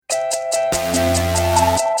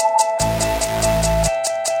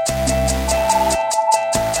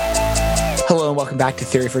back to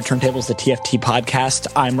Theory for Turntables, the TFT podcast.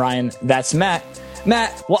 I'm Ryan. That's Matt.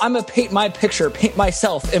 Matt, well, I'm going to paint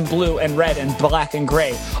myself in blue and red and black and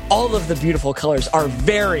gray. All of the beautiful colors are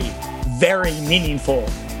very, very meaningful.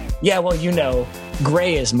 Yeah, well, you know,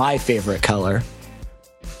 gray is my favorite color.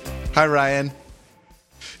 Hi, Ryan.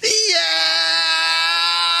 Yeah!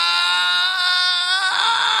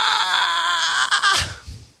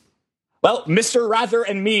 Well, Mr. Rather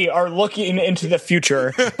and me are looking into the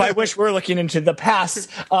future, by which we're looking into the past,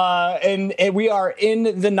 and we are in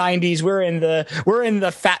the 90s. We're in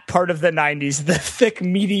the fat part of the 90s, the thick,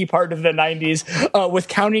 meaty part of the 90s, with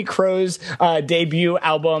Counting Crows' debut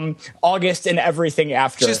album, August and everything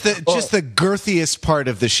after. Just the girthiest part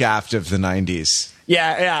of the shaft of the 90s.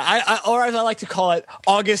 Yeah. Or as I like to call it,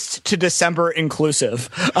 August to December inclusive.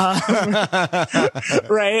 Right.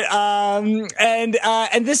 And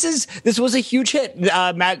this was a huge hit.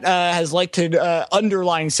 Matt has liked to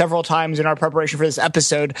underline several times in our preparation for this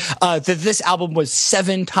episode that this album was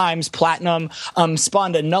 7 times platinum,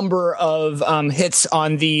 spawned a number of hits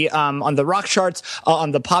on the rock charts,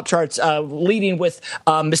 on the pop charts, leading with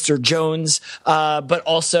Mr. Jones, but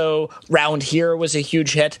also Round Here was a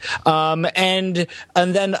huge hit.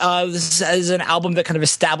 And then this is an album that kind of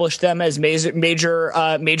established them as major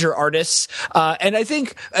artists. And I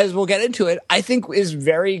think, as we'll get into it, I think is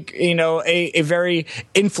very, a very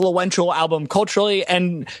influential album culturally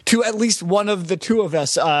and to at least one of the two of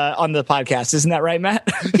us on the podcast. Isn't that right, Matt?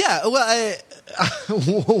 Yeah. Well,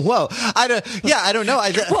 whoa. I don't know.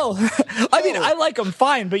 I like them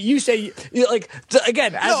fine, but you say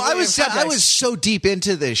again. No, I was so deep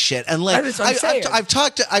into this shit, and I've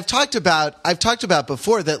talked about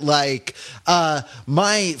before that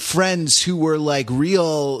my friends who were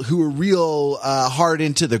real hard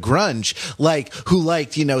into the grunge, who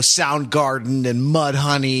liked Soundgarden and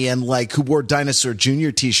Mudhoney and who wore Dinosaur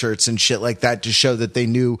Jr. t-shirts and shit like that to show that they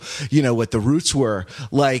knew what the roots were,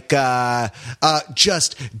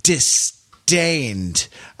 just disdained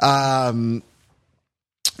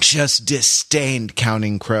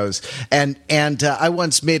Counting Crows. And I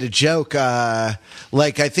once made a joke, I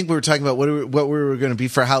think we were talking about what we were going to be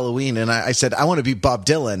for Halloween, and I said I want to be Bob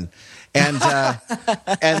Dylan. And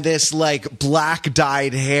and this black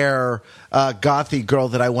dyed hair gothy girl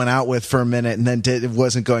that I went out with for a minute and then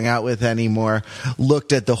wasn't going out with anymore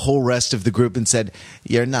looked at the whole rest of the group and said,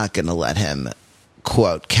 "You're not going to let him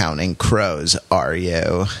quote Counting Crows, are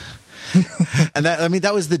you?" And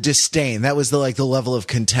that was the disdain. That was the level of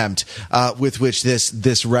contempt with which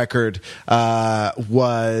this record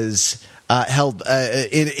was held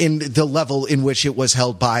in the level in which it was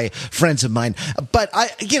held by friends of mine. But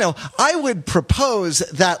I would propose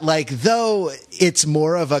that though it's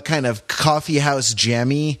more of a kind of coffee house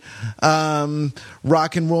jammy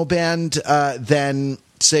rock and roll band than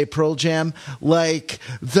say Pearl Jam,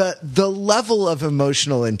 the level of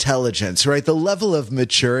emotional intelligence, right? The level of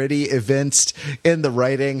maturity evinced in the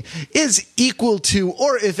writing is equal to,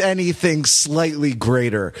 or if anything, slightly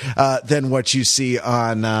greater than what you see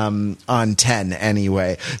on 10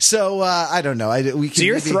 anyway. So I don't know. So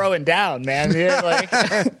you're throwing down, man.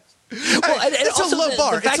 Well, it's a low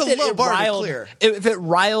bar. It's a low bar to clear. If it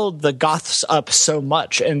riled the goths up so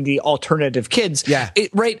much and the alternative kids,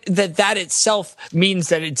 that itself means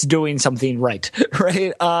that it's doing something right,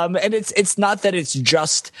 right? And it's not that it's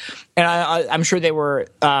just. And I'm sure they were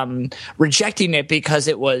rejecting it because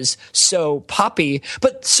it was so poppy,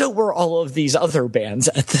 but so were all of these other bands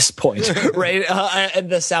at this point, right? And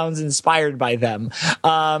the sounds inspired by them,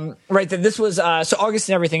 right? That this was so August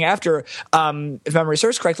and everything after, if memory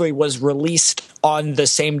serves correctly, was released on the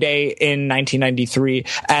same day in 1993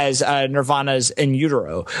 as Nirvana's In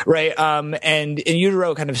Utero, right? And In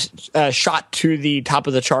Utero kind of shot to the top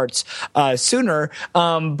of the charts sooner,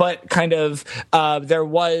 but kind of there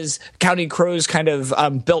was Counting Crows kind of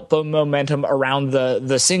built the momentum around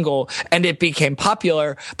the single, and it became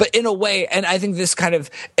popular. But in a way, and I think this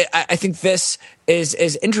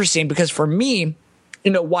is interesting because for me,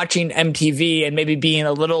 watching MTV and maybe being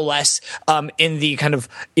a little less in the kind of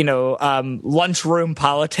lunchroom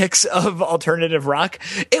politics of alternative rock,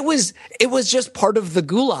 it was just part of the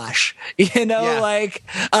goulash, and I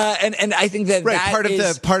think that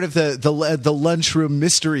part of the lunchroom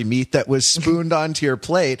mystery meat that was spooned onto your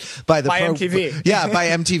plate by MTV, by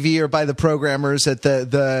MTV or by the programmers at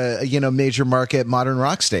the major market modern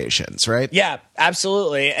rock stations, right? Yeah,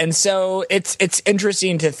 absolutely. And so it's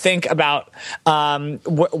interesting to think about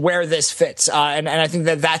where this fits, and I think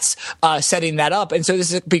that's setting that up. And so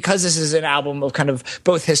this is because this is an album of kind of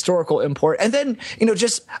both historical import and then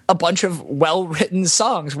just a bunch of well-written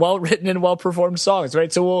songs, well-written and well-performed songs,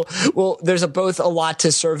 right? So there's both a lot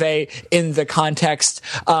to survey in the context,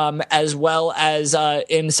 as well as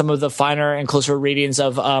in some of the finer and closer readings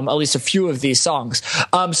of at least a few of these songs.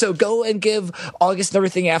 So go and give August and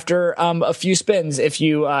Everything After a few spins if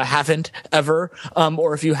you haven't ever,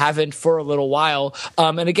 or if you haven't for a little while.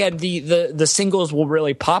 And again, the singles will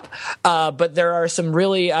really pop, but there are some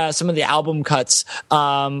really some of the album cuts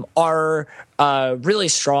are really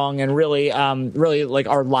strong and really like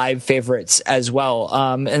our live favorites as well.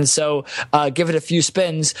 And so give it a few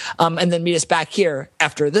spins, and then meet us back here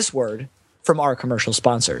after this word from our commercial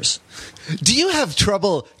sponsors. Do you have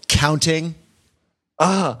trouble counting?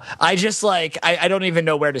 I just I don't even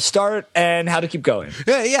know where to start and how to keep going.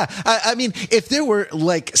 Yeah. I mean, if there were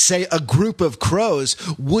say a group of crows,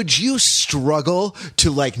 would you struggle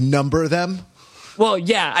to number them? Well,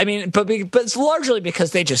 yeah, I mean, but it's largely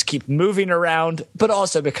because they just keep moving around, but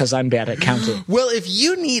also because I'm bad at counting. Well, if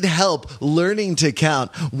you need help learning to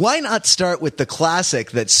count, why not start with the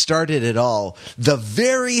classic that started it all, The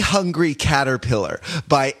Very Hungry Caterpillar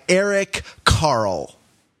by Eric Carle.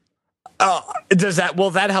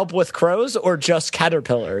 Will that help with crows or just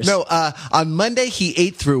caterpillars? No, on Monday he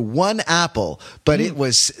ate through one apple, but he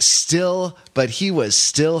was still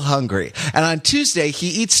hungry. And on Tuesday he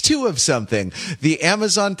eats two of something. The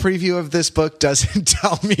Amazon preview of this book doesn't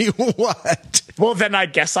tell me what. Well, then I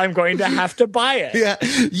guess I'm going to have to buy it. Yeah.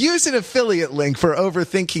 Use an affiliate link for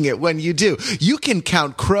overthinking it when you do. You can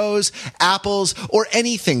count crows, apples, or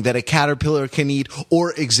anything that a caterpillar can eat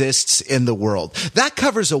or exists in the world. That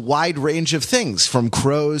covers a wide range of things, from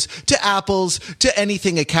crows to apples to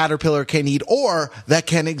anything a caterpillar can eat or that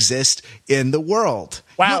can exist in the world.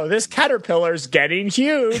 Wow, this caterpillar's getting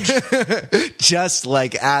huge. Just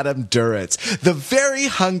like Adam Duritz, the very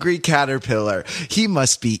hungry caterpillar. He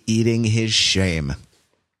must be eating his shame.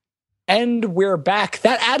 And we're back.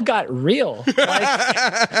 That ad got real,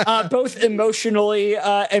 both emotionally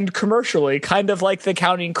and commercially, kind of like the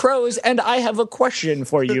Counting Crows. And I have a question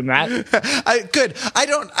for you, Matt. Good.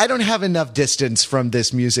 I don't have enough distance from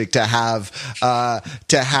this music to have a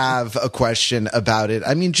question about it.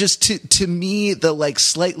 I mean, just to me, the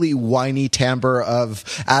slightly whiny timbre of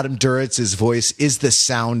Adam Duritz's voice is the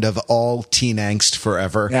sound of all teen angst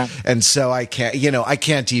forever. Yeah. And so I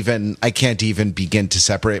can't even begin to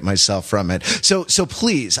separate myself from it. So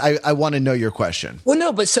please, I want to know your question. Well,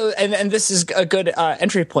 no, but so, and this is a good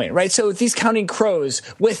entry point, right? So these Counting Crows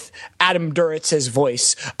with Adam Duritz's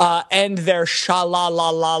voice, and their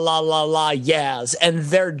sha-la-la-la-la-la-la yeahs, and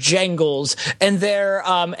their jangles, and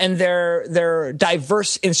their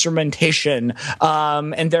diverse instrumentation,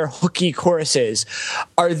 and their hooky choruses,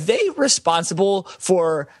 are they responsible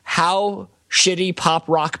for how shitty pop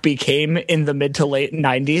rock became in the mid to late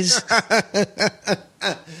 90s?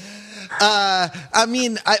 I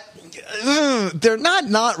mean, they're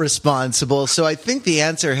not responsible. So I think the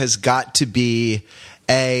answer has got to be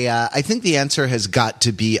a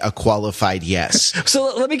qualified yes.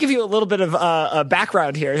 So let me give you a little bit of a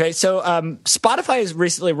background here. Right? So Spotify has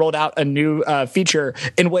recently rolled out a new feature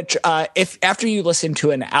in which if after you listen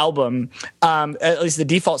to an album, at least the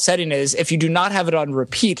default setting is if you do not have it on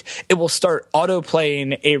repeat, it will start auto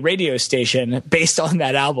playing a radio station based on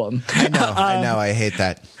that album. I know. I hate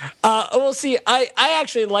that. Well, see, I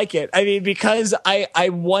actually like it. I mean, because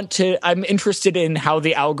I'm interested in how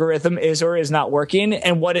the algorithm is or is not working,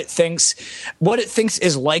 and what it thinks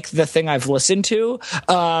is like the thing I've listened to,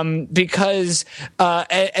 because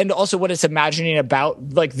and also what it's imagining about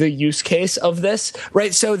the use case of this,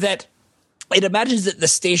 right? So that it imagines that the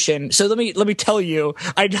station. So let me tell you,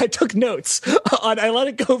 I took notes on. I let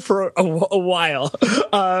it go for a while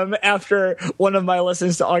after one of my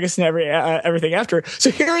listens to August and Everything After.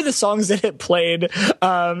 So here are the songs that it played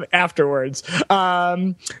afterwards.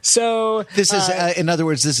 So this is, in other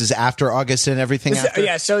words, this is after August and Everything After.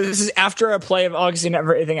 Yeah. So this is after a play of August and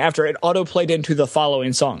Everything After. It auto played into the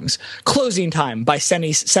following songs: "Closing Time" by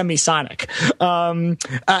Semisonic,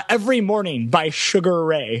 "Every Morning" by Sugar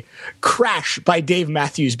Ray, "Crash" by Dave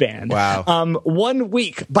Matthews Band. Wow. 1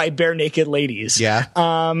 Week by Bare Naked Ladies. Yeah.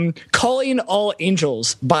 Calling All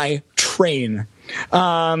Angels by Train.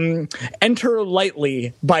 Enter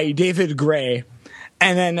Lightly by David Gray.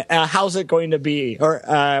 And then How's It Going to Be? Or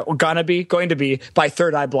Going to Be by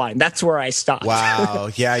Third Eye Blind. That's where I stopped. Wow.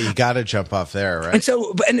 Yeah, you got to jump off there, right?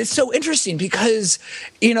 And it's so interesting because,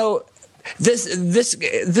 this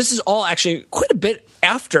is all actually quite a bit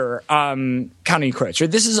after Counting Crows.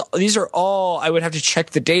 Right? These are all, I would have to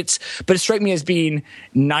check the dates, but it struck me as being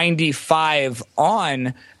 95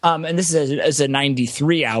 on, and this is as a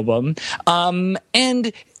 93 album.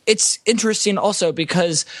 And it's interesting also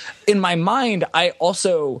because in my mind, I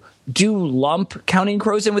also do lump Counting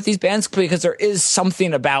Crows in with these bands because there is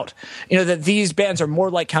something about, that these bands are more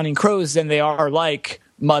like Counting Crows than they are like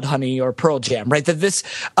Mudhoney or Pearl Jam, right? That this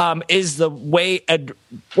is the way,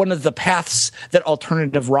 one of the paths that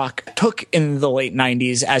alternative rock took in the late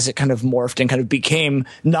 90s as it kind of morphed and kind of became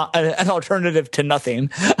not an alternative to nothing,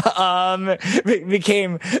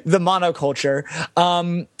 became the monoculture.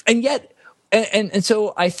 And yet, and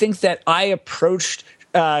so I think that I approached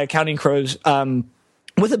Counting Crows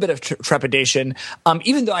with a bit of trepidation,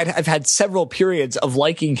 even though I've had several periods of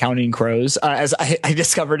liking Counting Crows, as I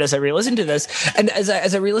discovered as I re-listened to this. And as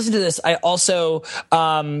I re-listened to this, I also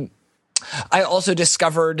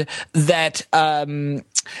discovered that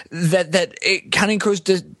Counting Crows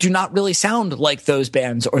do not really sound like those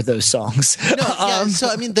bands or those songs. No, yeah. So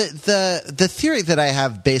I mean, the theory that I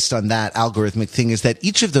have based on that algorithmic thing is that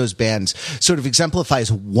each of those bands sort of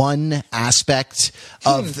exemplifies one aspect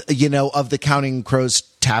of the Counting Crows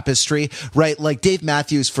tapestry, right? Like Dave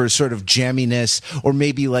Matthews for sort of jamminess, or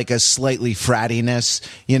maybe like a slightly frattiness,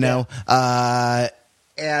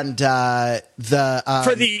 and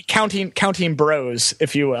for the counting bros,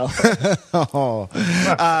 if you will.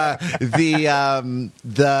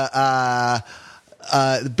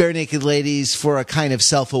 The Bare Naked Ladies for a kind of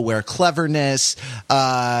self-aware cleverness.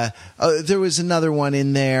 There was another one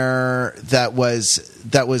in there that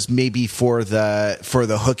was maybe for the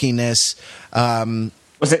hookiness.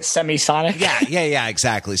 Was it Semisonic? Yeah,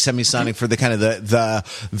 exactly. Semisonic for the kind of the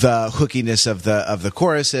hookiness of the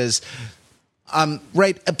choruses.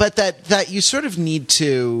 Right, but that you sort of need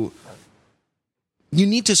to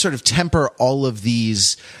sort of temper all of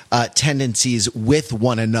these tendencies with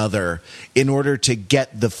one another in order to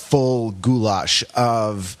get the full goulash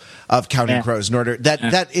of Counting Crows. In order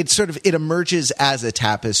that it emerges as a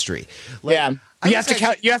tapestry. You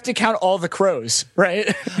have to count all the crows,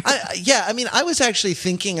 right? I was actually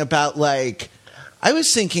thinking about the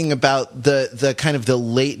kind of the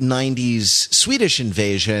late 90s Swedish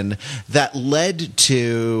invasion that led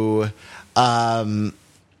to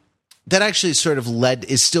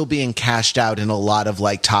is still being cashed out in a lot of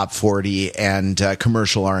like top 40 and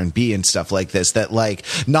commercial R&B and stuff like this, that like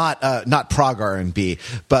not prog R&B,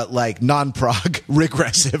 but like non-prog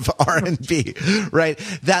regressive R&B, right?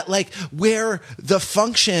 That like where the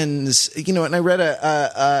functions, and I read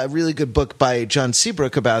a really good book by John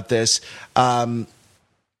Seabrook about this,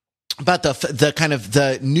 about the kind of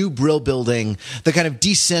the new Brill building, the kind of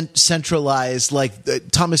decentralized, like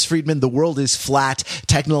Thomas Friedman, the world is flat,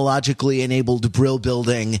 technologically enabled Brill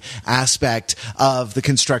building aspect of the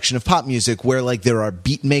construction of pop music, where like there are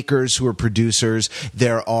beat makers who are producers,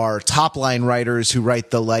 there are top line writers who write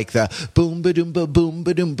the boom ba doom ba boom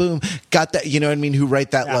ba doom boom, got that, who write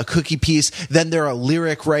that like cookie piece. Then there are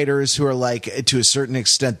lyric writers who are like to a certain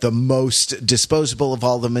extent the most disposable of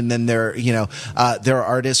all of them, and then there are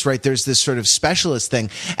artists, right? There's this sort of specialist thing,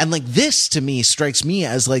 and like this to me strikes me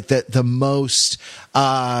as like the most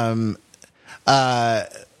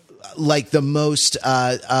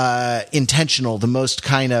intentional, the most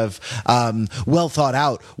kind of well thought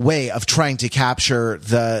out way of trying to capture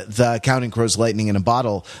the Counting Crows lightning in a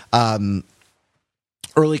bottle.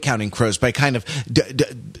 Early Counting Crows, by kind of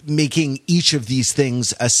making each of these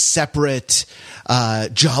things a separate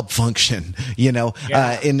job function,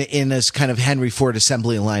 in this kind of Henry Ford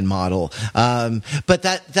assembly line model. But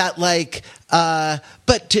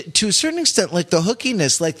but to a certain extent, like the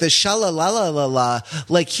hookiness, like the sha-la-la-la-la-la,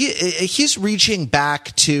 like he's reaching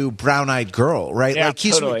back to Brown Eyed Girl, right? Yeah, like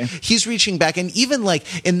he's reaching back, and even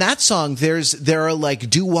like in that song, there are like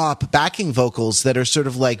doo-wop backing vocals that are sort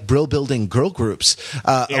of like Brill building girl groups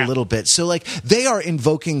a little bit. So like they are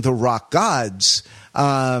invoking the rock gods.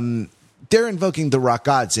 They're invoking the rock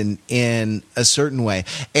gods in a certain way,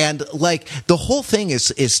 and like the whole thing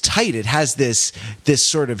is tight. It has this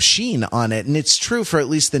sort of sheen on it, and it's true for at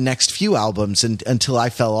least the next few albums until I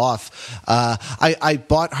fell off. I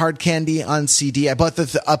bought Hard Candy on CD. I bought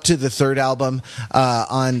up to the third album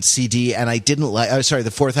on CD, and I didn't like.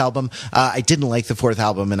 The fourth album. I didn't like the fourth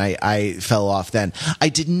album, and I fell off. Then I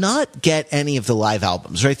did not get any of the live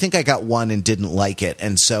albums. Or I think I got one and didn't like it,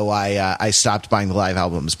 and so I stopped buying the live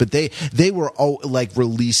albums. But they were all like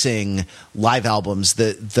releasing live albums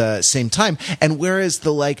the same time, and whereas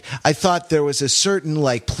I thought there was a certain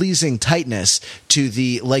like pleasing tightness to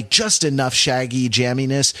the like just enough shaggy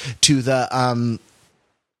jamminess to the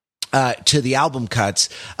to the album cuts.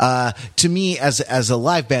 To me, as a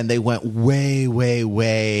live band, they went way, way,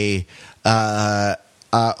 way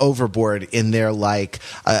overboard in their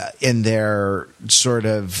in their sort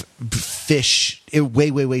of Fish,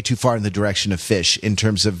 way, way, way too far in the direction of Fish in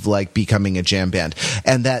terms of like becoming a jam band,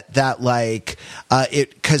 and that like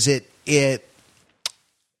it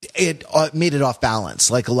made it off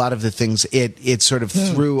balance. Like a lot of the things, it sort of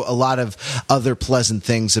threw a lot of other pleasant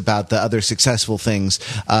things about the other successful things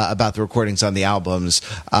about the recordings on the albums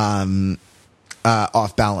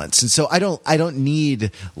off balance. And so I don't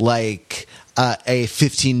need like a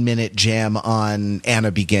 15-minute jam on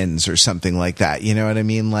Anna Begins or something like that. You know what I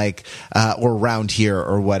mean? Like or Round Here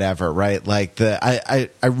or whatever, right? Like I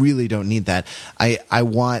really don't need that. I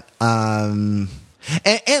want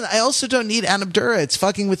and I also don't need Anna Duritz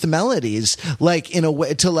fucking with the melodies, like in a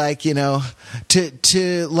way to like, you know,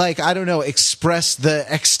 to like, I don't know, express the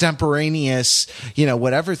extemporaneous, you know,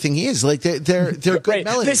 whatever thing he is. Like they're good right.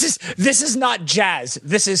 melodies. This is not jazz.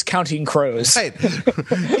 This is Counting Crows. Right.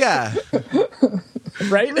 Yeah.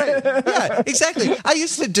 Right? Yeah, exactly. I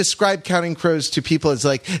used to describe Counting Crows to people as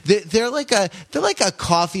like they're like a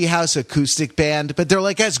coffee house acoustic band, but they're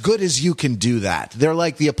like as good as you can do that. They're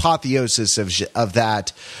like the apotheosis of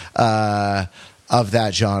that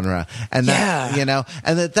genre, and that you know,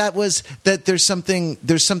 and that was that. There's something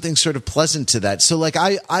sort of pleasant to that. So like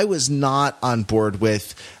I was not on board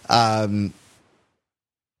with.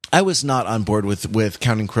 I was not on board with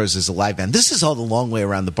Counting Crows as a live band. This is all the long way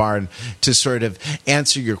around the barn to sort of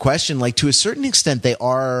answer your question. Like to a certain extent, they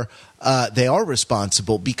are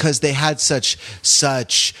responsible because they had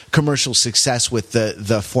such commercial success with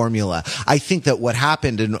the formula. I think that what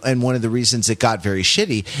happened and one of the reasons it got very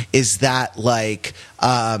shitty is that like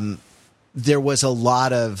there was a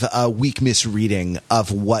lot of weak misreading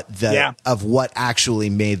of what actually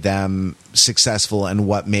made them successful and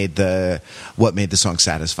what made the song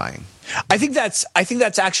satisfying. I think that's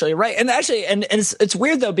actually right. And actually, and it's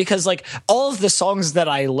weird though, because like all of the songs that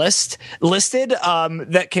I listed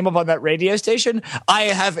that came up on that radio station, I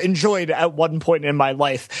have enjoyed at one point in my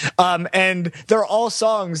life. And they're all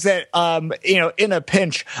songs that, you know, in a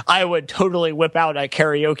pinch, I would totally whip out at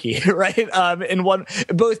karaoke, right?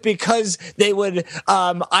 Both because they would,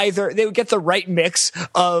 either they would get the right mix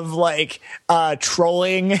of like,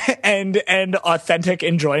 trolling and authentic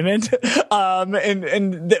enjoyment.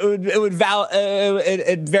 And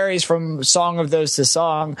it varies from song of those to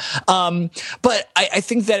song. But I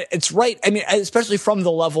think that it's right. I mean, especially from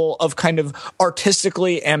the level of kind of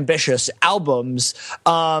artistically ambitious albums,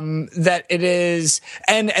 that it is,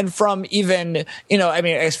 and from even, you know, I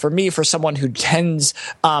mean, as for me, for someone who tends,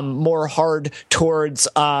 more hard towards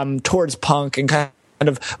punk and kind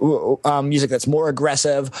of music that's more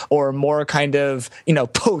aggressive or more kind of, you know,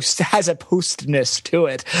 has a postness to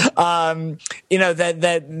it. You know, that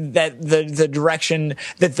the direction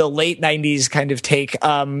that the late 90s kind of take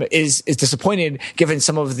is disappointed given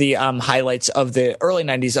some of the highlights of the early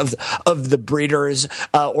 90s of the Breeders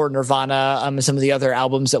or Nirvana, some of the other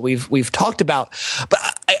albums that we've talked about. But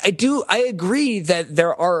I agree that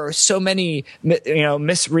there are so many, you know,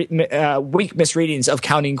 weak misreadings of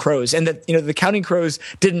Counting Crows, and that, you know, the Counting Crows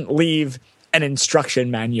didn't leave an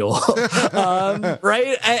instruction manual,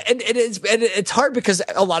 right? And it's hard because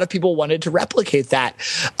a lot of people wanted to replicate that,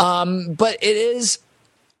 but it is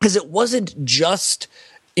because it wasn't just,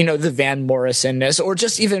 you know, the Van Morrison-ness or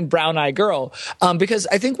just even Brown Eyed Girl. Because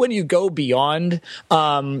I think when you go beyond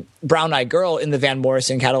Brown Eyed Girl in the Van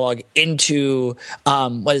Morrison catalog into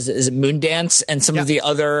what is it? Is it Moondance and some of the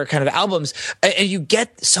other kind of albums, and you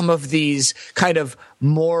get some of these kind of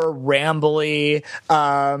more rambly,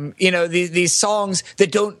 you know, these songs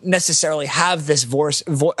that don't necessarily have this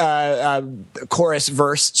chorus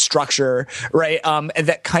verse structure, right? And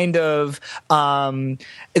that kind of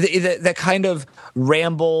that kind of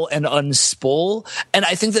ramble and unspool. And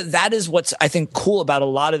I think that is what's, I think, cool about a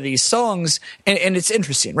lot of these songs. And it's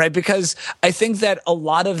interesting, right? Because I think that a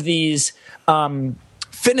lot of these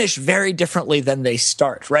finish very differently than they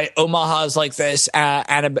start, right? Omaha is like this.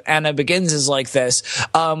 Anna Begins is like this.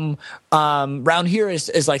 Round Here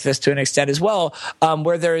is like this to an extent as well,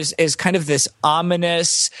 where there is kind of this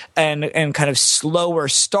ominous and kind of slower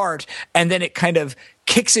start, and then it kind of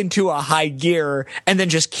kicks into a high gear and then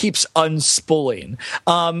just keeps unspooling.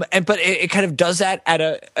 But it kind of does that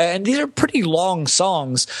and these are pretty long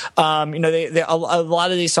songs. You know, a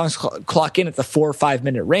lot of these songs clock in at the 4 or 5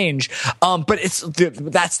 minute range. But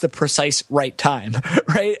that's the precise right time,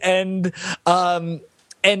 right? And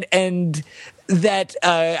that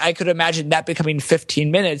I could imagine that becoming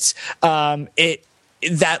 15 minutes.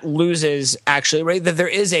 that loses actually, right? That there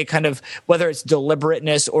is a kind of, whether it's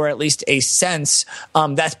deliberateness or at least a sense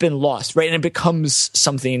that's been lost, right? And it becomes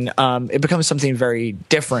something very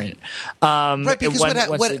different. Right, because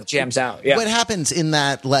once it jams out. Yeah. What happens in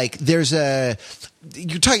that, like,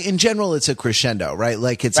 you're talking in general, it's a crescendo, right?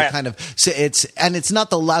 Like it's a kind of, it's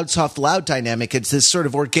not the loud, soft, loud dynamic. It's this sort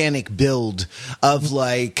of organic build of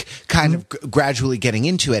like kind of gradually getting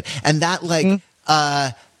into it. And that like,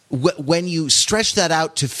 when you stretch that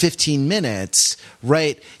out to 15 minutes,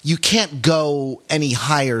 right, you can't go any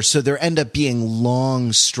higher. So there end up being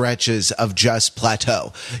long stretches of just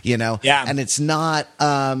plateau, you know? Yeah. And it's not,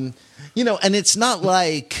 and it's not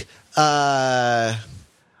like,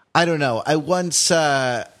 I don't know. I once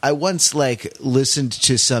like listened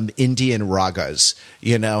to some Indian ragas,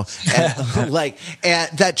 and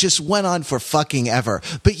that just went on for fucking ever.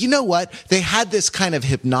 But you know what? They had this kind of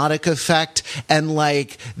hypnotic effect and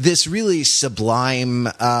like this really sublime,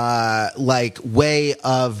 like way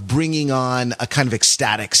of bringing on a kind of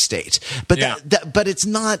ecstatic state. But but it's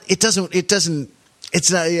not. It doesn't. It's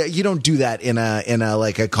not, you don't do that in a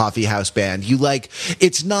like a coffee house band.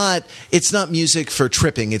 It's not music for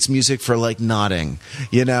tripping. It's music for like nodding,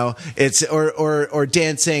 it's, or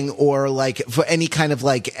dancing, or like for any kind of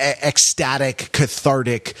like ecstatic,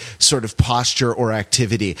 cathartic sort of posture or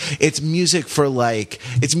activity. It's music for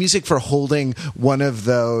holding one of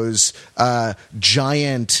those,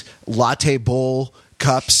 giant latte bowl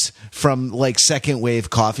cups from like second wave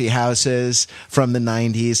coffee houses from the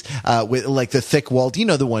 90s, with like the thick walled,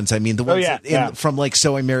 the ones I mean, the ones from like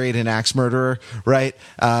So I Married an Axe Murderer, right?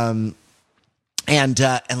 And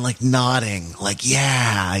like nodding, like,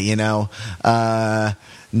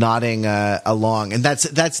 nodding along, and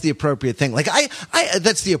that's the appropriate thing. Like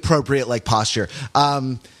that's the appropriate like posture. The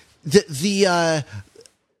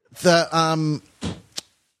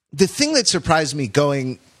thing that surprised me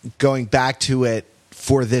going back to it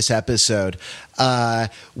for this episode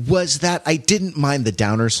was that I didn't mind the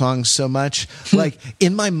downer songs so much. Like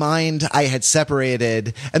in my mind, I had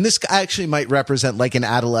separated, and this actually might represent like an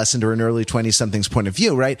adolescent or an early 20-something's point of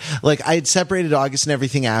view, right? Like I had separated August and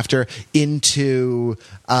Everything After into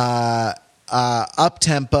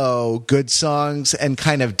up-tempo good songs and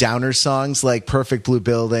kind of downer songs like Perfect Blue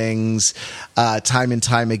Buildings, Time and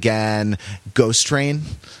Time Again, Ghost Train,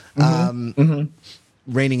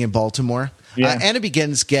 Raining in Baltimore. Yeah. Anna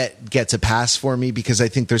Begins gets a pass for me because I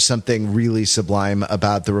think there's something really sublime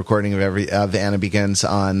about the recording of Anna Begins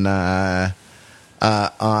on.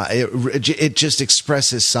 It just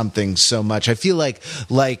expresses something so much. I feel like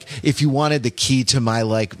if you wanted the key to my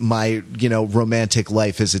romantic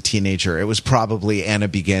life as a teenager, it was probably Anna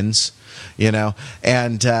Begins.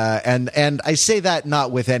 And I say that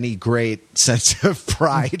not with any great sense of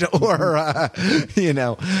pride or,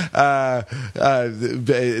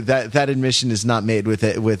 that admission is not made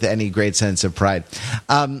with any great sense of pride.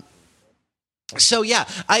 So yeah,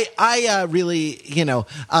 I really,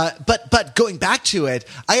 but going back to it,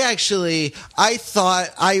 I thought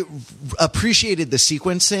I appreciated the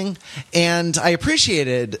sequencing, and I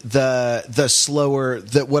appreciated the slower,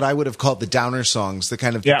 what I would have called the downer songs, the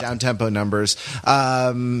kind of down tempo numbers,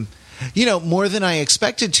 more than I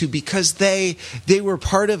expected to, because they were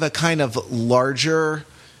part of a kind of larger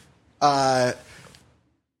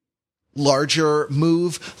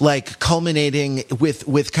move, like culminating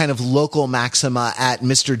with kind of local maxima at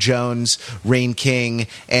Mr. Jones, Rain King,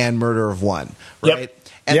 and Murder of One, right?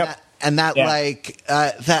 Yep. That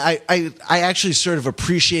I actually sort of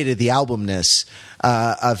appreciated the albumness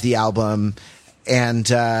of the album, and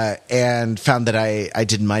found that I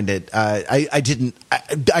didn't mind it.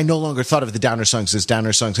 I no longer thought of the downer songs as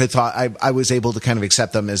downer songs. I thought I was able to kind of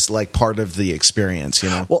accept them as like part of the experience,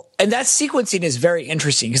 Well, and that sequencing is very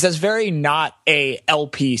interesting because that's very not a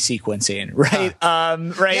LP sequencing, right?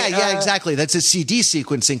 Right. Yeah, exactly. That's a CD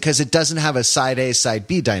sequencing because it doesn't have a side A, side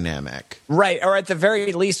B dynamic. Right. Or at the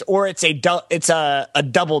very least, or it's a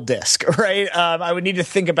double disc, right? I would need to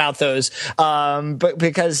think about those, but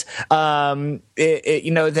because, that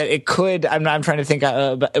it could, I'm trying to think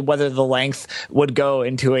whether the length would go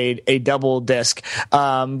into a double disc,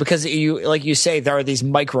 because like you say, there are these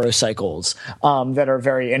microcycles, that are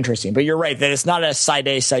very interesting, but you're right that it's not a side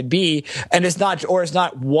A, side B, and it's not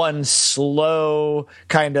one slow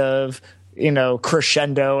kind of,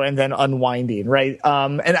 crescendo and then unwinding, right?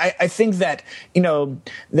 And I think that,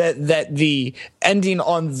 that the ending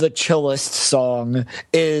on the chillest song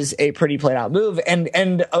is a pretty played out move,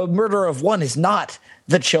 and a Murder of One is not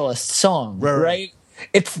the chillest song, right?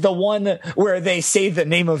 It's the one where they say the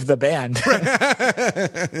name of the band.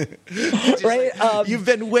 Right? You've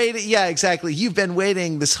been waiting. Yeah, exactly. You've been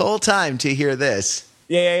waiting this whole time to hear this.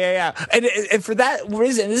 Yeah. And for that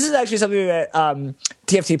reason, this is actually something that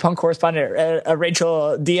TFT Punk correspondent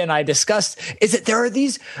Rachel D and I discussed, is that there are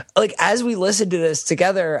these, like, as we listened to this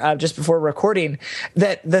together just before recording,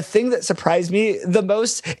 that the thing that surprised me the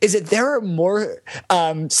most is that there are more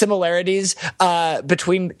similarities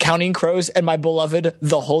between Counting Crows and my beloved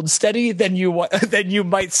The Hold Steady than you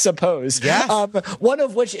might suppose. Yeah. One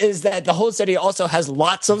of which is that The Hold Steady also has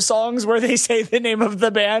lots of songs where they say the name of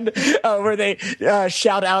the band, where they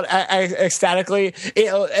shout out ecstatically.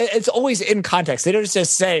 It's always in context. They don't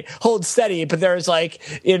just say hold steady, but there's, like,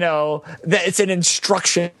 that it's an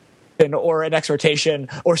instruction or an exhortation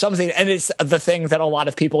or something, and it's the thing that a lot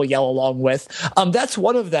of people yell along with. That's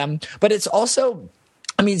one of them, but it's also,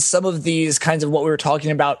 I mean, some of these kinds of what we were talking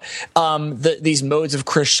about, these modes of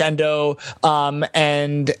crescendo,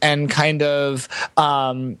 and kind of,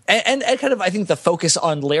 I think the focus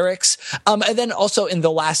on lyrics, and then also in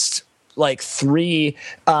the last, like, 3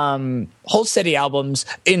 Hold Steady albums,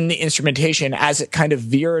 in the instrumentation, as it kind of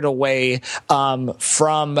veered away from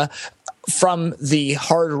the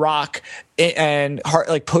hard rock and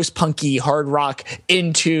like post-punky hard rock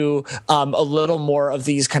into a little more of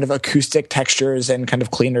these kind of acoustic textures and kind of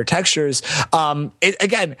cleaner textures. It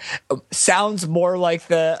again sounds more like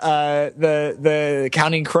the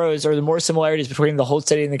Counting Crows, or the more similarities between the Hold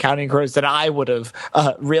Steady and the Counting Crows than I would have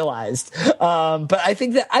realized. But I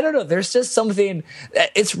think that, I don't know, there's just something,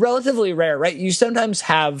 it's relatively rare, right? You sometimes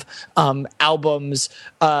have albums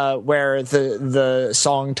where the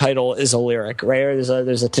song title is a lyric, right? Or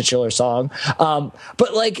there's a titular song.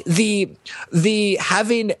 But like the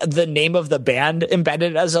having the name of the band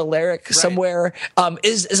embedded as a lyric somewhere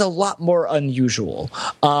is a lot more unusual.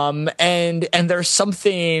 And there's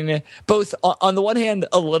something both on the one hand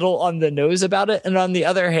a little on the nose about it, and on the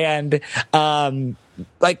other hand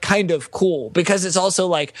like kind of cool, because it's also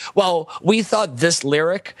like, well, we thought this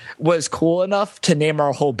lyric was cool enough to name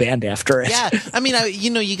our whole band after it. Yeah, I mean,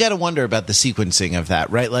 you got to wonder about the sequencing of that,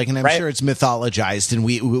 right? Like, and I'm sure it's mythologized, and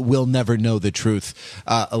we'll never know the truth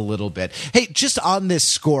a little bit. Hey, just on this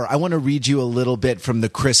score, I want to read you a little bit from the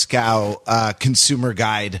Christgau Consumer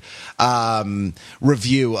Guide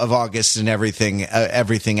review of August and everything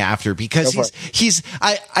after, because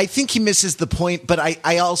I think he misses the point, but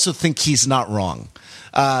I also think he's not wrong.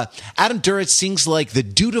 Adam Duritz sings like the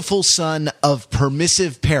dutiful son of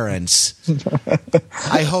permissive parents.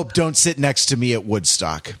 I hope don't sit next to me at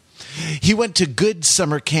Woodstock. He went to good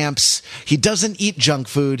summer camps. He doesn't eat junk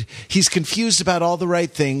food. He's confused about all the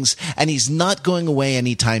right things, and he's not going away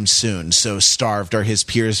anytime soon. So starved are his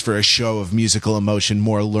peers for a show of musical emotion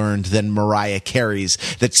more learned than Mariah Carey's,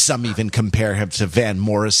 that some even compare him to Van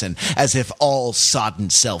Morrison, as if all sodden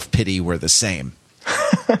self-pity were the same.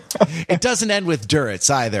 It doesn't end with Duritz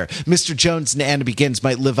either. Mr. Jones and Anna Begins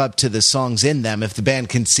might live up to the songs in them if the band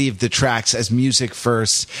conceived the tracks as music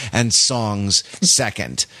first and songs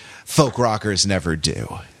second. Folk rockers never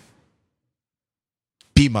do.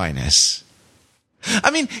 B-. I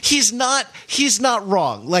mean, he's not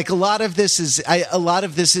wrong. Like, a lot of this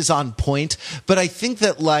is on point, but I think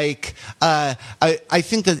that, like, I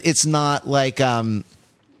think that it's not like, I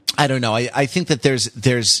don't know. I think that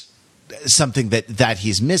there's something that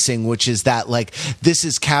he's missing, which is that, like, this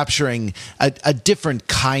is capturing a different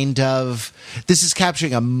kind of, this is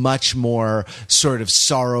capturing a much more sort of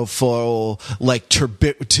sorrowful, like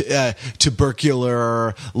tubercular,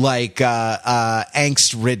 like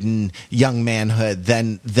angst-ridden young manhood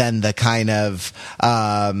than the kind of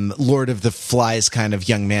Lord of the Flies kind of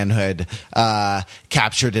young manhood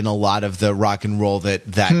captured in a lot of the rock and roll that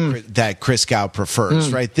Christgau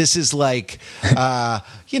prefers, right? This is like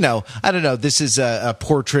I don't know. This is a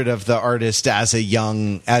portrait of the artist as a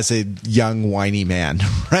young whiny man,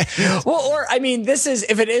 right? Well, or I mean, this is,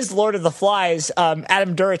 if it is Lord of the Flies,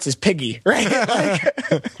 Adam Duritz is Piggy, right? Like,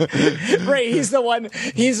 right. He's the one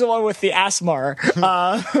with the asthma,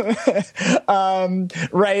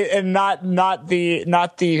 right, and not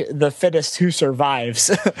the fittest who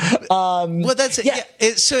survives. Well, that's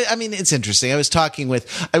so. I mean, it's interesting.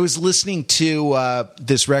 I was listening to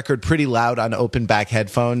this record pretty loud on open back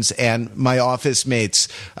headphones, and my office mates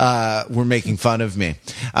were making fun of me.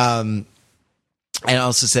 And I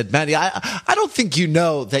also said, Maddie, I don't think you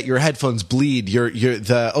know that your headphones bleed. Your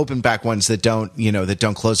the open back ones that don't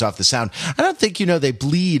close off the sound. I don't think they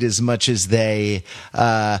bleed as much as they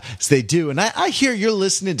do. And I hear you're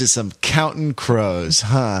listening to some Counting Crows,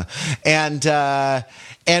 huh?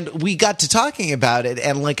 And we got to talking about it,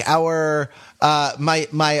 and like our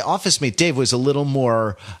my office mate Dave was a little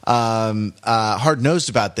more hard nosed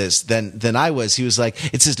about this than I was. He was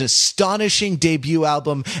like, it's an astonishing debut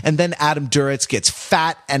album, and then Adam Duritz gets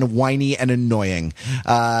fat and whiny and annoying,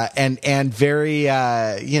 and very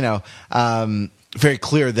very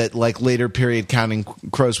clear that like later period Counting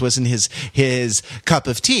Crows wasn't his cup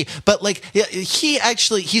of tea. But like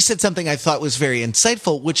he said something I thought was very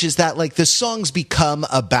insightful, which is that like the songs become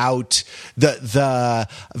about the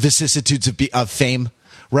vicissitudes of fame.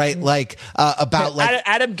 Right, like about like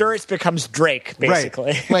Adam Duritz becomes Drake,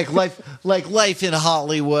 basically. Right. like life in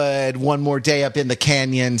Hollywood, one more day up in the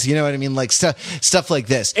canyons. You know what I mean? Like stuff like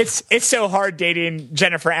this. It's so hard dating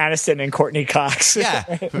Jennifer Aniston and Courtney Cox. Yeah,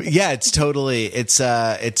 yeah. It's totally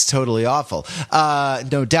awful.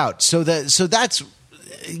 No doubt. So that's.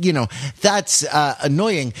 That's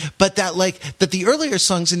annoying, but that the earlier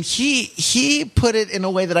songs, and he put it in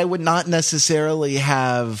a way that I would not necessarily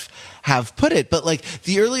have put it, but like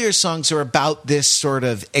the earlier songs are about this sort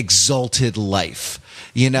of exalted life,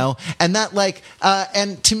 and that like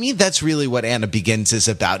and to me that's really what Anna Begins is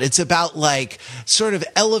about. It's about like sort of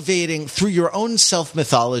elevating through your own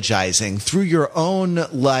self-mythologizing, through your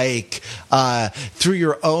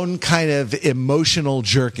own kind of emotional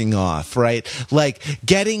jerking off, right? Like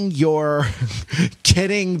getting the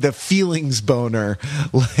feelings boner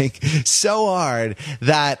like so hard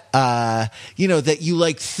that that you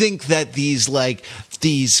like think that these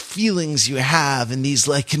feelings you have and these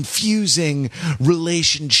like confusing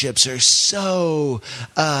relationships are so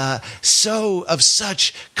of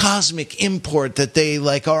such cosmic import that they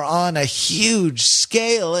like are on a huge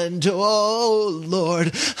scale, and oh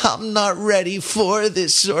Lord, I'm not ready for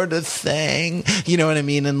this sort of thing. You know what I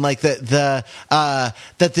mean? And like that the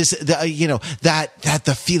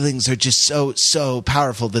feelings are just so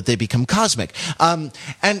powerful that they become cosmic. And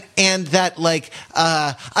that like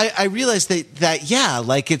I realized that yeah,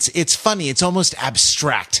 like it's funny, it's almost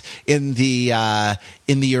abstract in the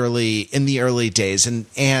early days, and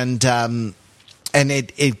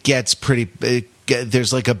it gets pretty.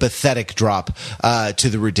 There's like a pathetic drop to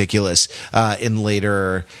the ridiculous in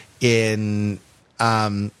later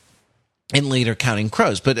Counting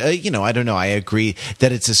Crows. But I don't know, I agree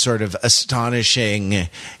that it's a sort of astonishing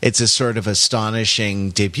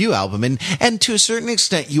debut album, and to a certain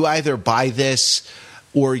extent you either buy this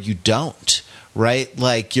or you don't, right?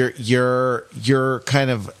 Like your kind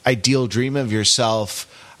of ideal dream of yourself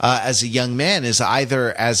as a young man is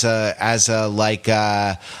either as a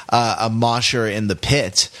mosher in the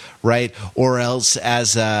pit, right, or else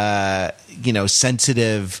as a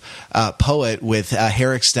sensitive poet with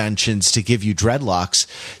hair extensions to give you dreadlocks,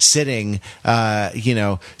 sitting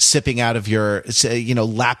sipping out of your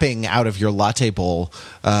lapping out of your latte bowl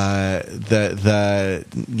the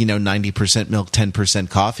 90% milk, 10%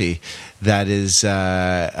 coffee that is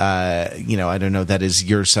I don't know, that is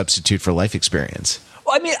your substitute for life experience.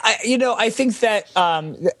 I mean, I think that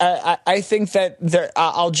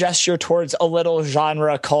I'll gesture towards a little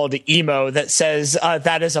genre called emo that says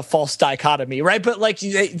that is a false dichotomy, right? But like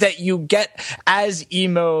that you get as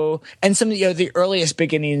emo, and some of the earliest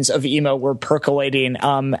beginnings of emo were percolating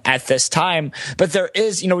at this time. But there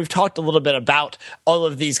is, we've talked a little bit about all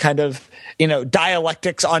of these kind of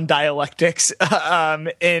dialectics on dialectics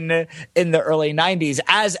in the early 90s,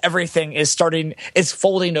 as everything is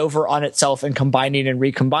folding over on itself and combining and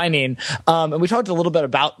recombining. And we talked a little bit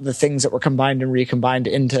about the things that were combined and recombined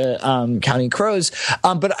into Counting Crows.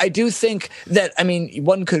 But I do think that,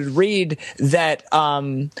 one could read that,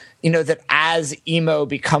 that as emo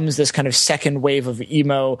becomes this kind of second wave of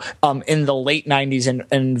emo in the late 90s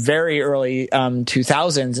and very early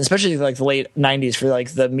 2000s, especially like the late 90s for like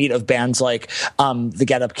the meat of bands like the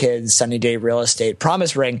Get Up Kids, Sunny Day Real Estate,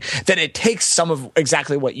 Promise Ring, that it takes some of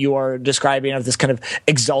exactly what you are describing of this kind of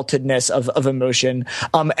exaltedness of emotion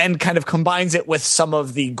and kind of combines it with some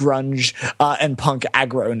of the grunge and punk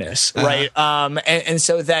aggro-ness, right? And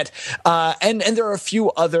so that and there are a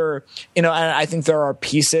few other, and I think there are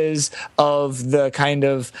pieces of the kind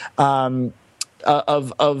of of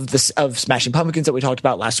Smashing Pumpkins that we talked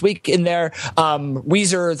about last week in there,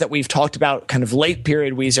 Weezer that we've talked about, kind of late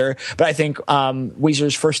period Weezer, but I think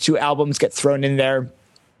Weezer's first two albums get thrown in there.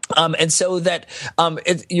 And so that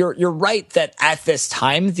you're right that at this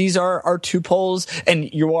time these are two poles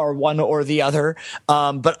and you are one or the other.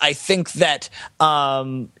 But I think that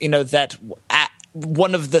that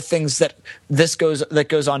one of the things that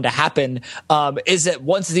goes on to happen is that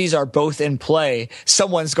once these are both in play,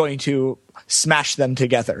 someone's going to smash them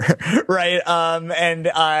together, right?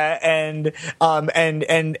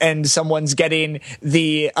 And someone's getting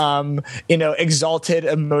the exalted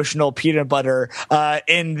emotional peanut butter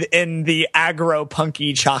in the aggro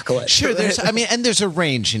punky chocolate. Sure, there's a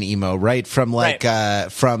range in emo, right? From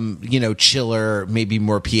chiller, maybe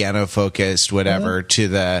more piano focused, whatever, to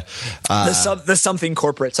the something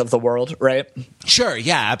corporates of the world, right? Sure,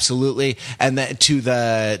 yeah, absolutely, and to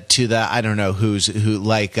the I don't know who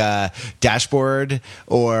like Dashboard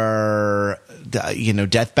or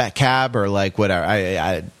Deathbat Cab or like whatever.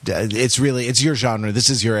 It's your genre. This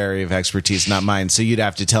is your area of expertise, not mine. So you'd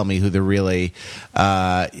have to tell me who the really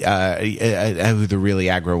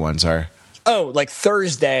aggro ones are. Oh, like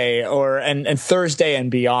Thursday and Thursday and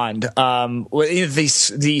Beyond.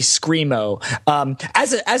 The screamo.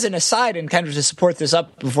 As an aside, and kind of to support this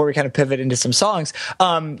up before we kind of pivot into some songs.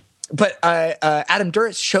 But Adam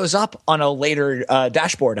Duritz shows up on a later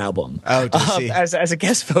Dashboard album as a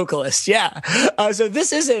guest vocalist. Yeah. So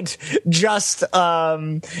this isn't just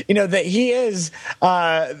that he is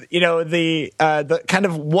the kind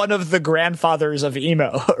of one of the grandfathers of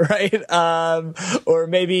emo, right? Or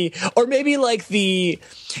maybe like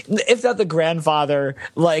if not the grandfather,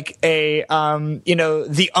 like the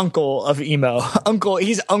uncle of emo.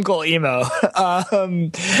 He's Uncle Emo.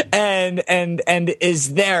 And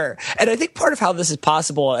is there. And I think part of how this is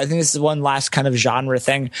possible, I think this is one last kind of genre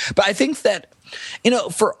thing, but I think that,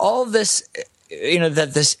 for all this,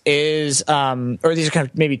 that this is, or these are kind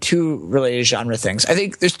of maybe two related genre things. I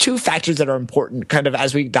think there's two factors that are important kind of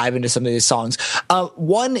as we dive into some of these songs.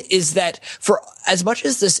 One is that for as much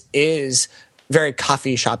as this is very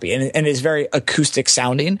coffee shoppy and is very acoustic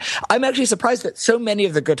sounding, I'm actually surprised that so many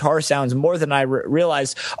of the guitar sounds, more than I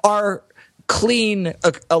realized, are clean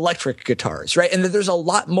electric guitars, right? And that there's a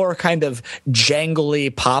lot more kind of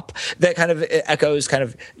jangly pop that kind of echoes kind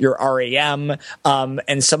of your REM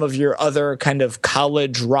and some of your other kind of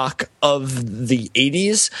college rock of the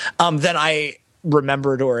 80s than I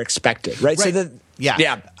remembered or expected, right? So that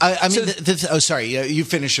yeah. I mean, sorry. You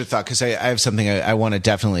finish your thought because I have something I want to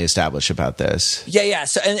definitely establish about this. Yeah.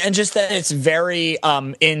 So and just that it's very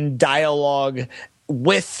in dialogue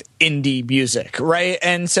with indie music, right?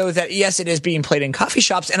 And so that, yes, it is being played in coffee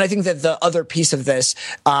shops. And I think that the other piece of this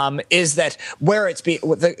is that where it's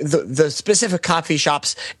the specific coffee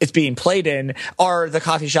shops it's being played in are the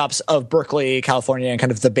coffee shops of Berkeley, California, and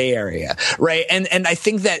kind of the Bay Area, right? And I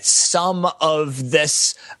think that some of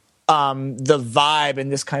this the vibe and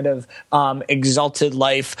this kind of exalted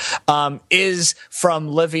life is from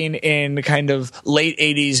living in kind of late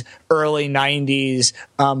 80s, early 90s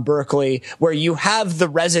Berkeley, where you have the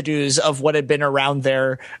residues of what had been around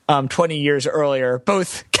there 20 years earlier,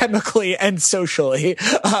 both chemically and socially,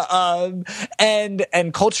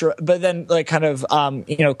 and culture, but then like kind of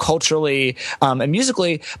culturally and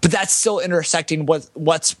musically, but that's still intersecting with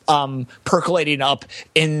what's percolating up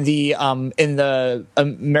in the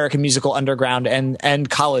American musical underground and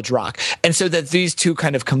college rock. And so that these two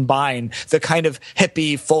kind of combine, the kind of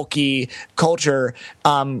hippie, folky culture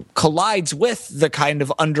collides with the kind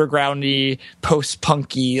of undergroundy,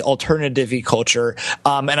 post-punky, alternative-y culture.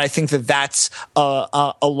 And I think that that's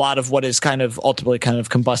a lot of what is kind of ultimately kind of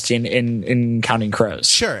combusting in Counting Crows.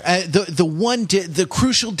 Sure. The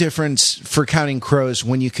crucial difference for Counting Crows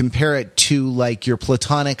when you compare it to like your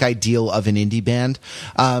platonic ideal of an indie band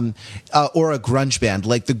or a grunge band,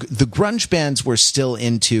 like the grunge bands were still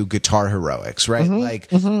into guitar heroics, right?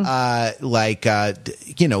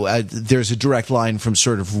 There's a direct line from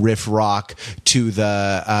sort of riff rock to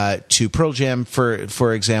Pearl Jam,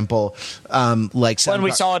 for example.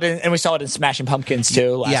 We saw it in Smashing Pumpkins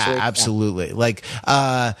too. Last week. Absolutely. Yeah. Like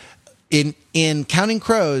in Counting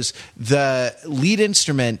Crows, the lead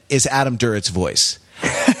instrument is Adam Duritz's voice.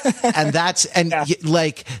 And that's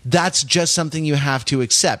just something you have to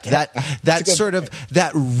accept. Yeah. That's sort of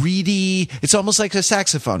that reedy. It's almost like a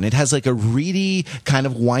saxophone. It has like a reedy kind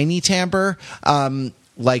of whiny timbre,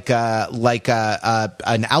 like an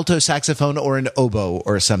alto saxophone or an oboe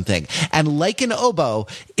or something. And like an oboe,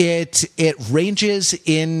 it ranges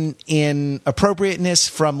in appropriateness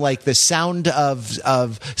from like the sound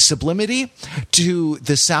of sublimity to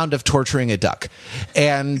the sound of torturing a duck,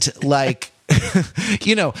 and like.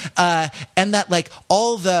 And that like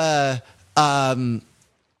all the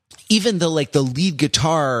even the like the lead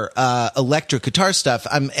guitar electric guitar stuff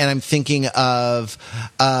I'm thinking of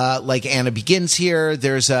like Anna Begins here.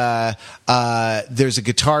 There's a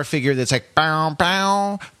guitar figure that's like bow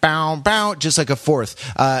bow bow bow, just like a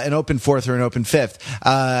fourth, an open fourth or an open fifth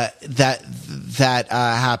that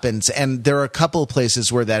happens. And there are a couple of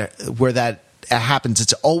places where that happens.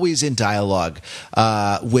 It's always in dialogue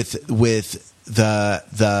with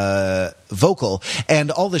the vocal,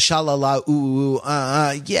 and all the sha-la-la, ooh,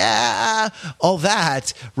 yeah, all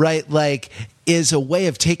that, right, like, is a way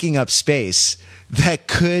of taking up space that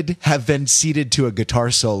could have been seated to a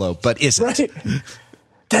guitar solo, but isn't. Right.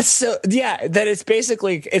 That's so, yeah, that it's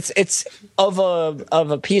basically, it's of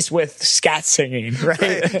a piece with scat singing,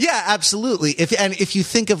 right? Yeah, absolutely. If you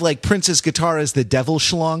think of like Prince's guitar as the devil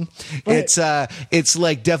schlong, right. It's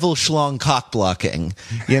like devil schlong cock blocking,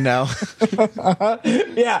 you know?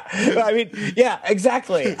 Yeah. I mean, yeah,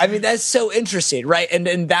 exactly. I mean, that's so interesting, right? And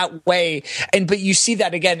in that way, but you see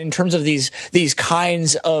that again in terms of these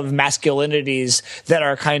kinds of masculinities that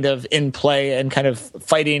are kind of in play and kind of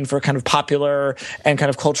fighting for kind of popular and kind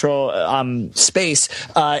of cultural space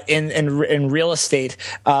in real estate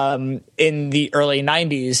in the early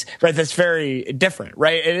 90s, right? That's very different,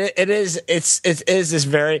 right? It is this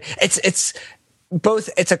very both,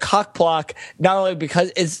 it's a cock block, not only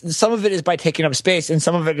because some of it is by taking up space and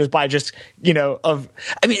some of it is by just,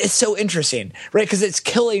 it's so interesting, right? Because it's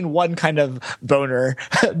killing one kind of boner,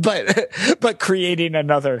 but creating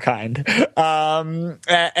another kind. And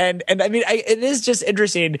I mean, it is just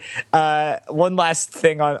interesting. One last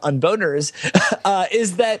thing on boners,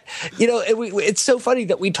 is that, it's so funny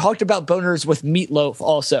that we talked about boners with Meatloaf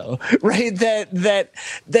also, right? That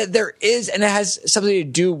there is, and it has something to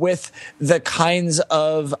do with the kinds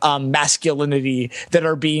of masculinity that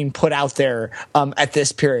are being put out there at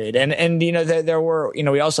this period. And there were,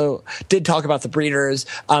 we also did talk about the Breeders.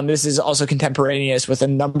 This is also contemporaneous with a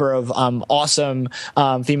number of awesome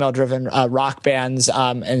female-driven rock bands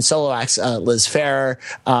and solo acts, Liz Phair,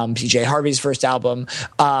 PJ Harvey's first album,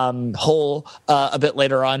 Hole a bit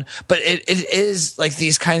later on. But it is like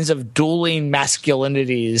these kinds of dueling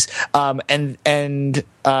masculinities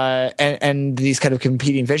and these kind of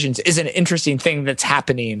competing visions is an interesting thing that's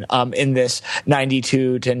happening in this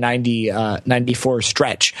 92 to 94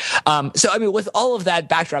 stretch. So I mean, with all of that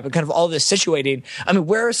backdrop and kind of all this situating, I mean,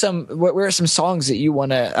 where are some songs that you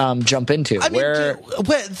want to jump into?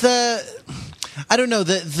 I don't know,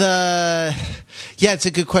 yeah, it's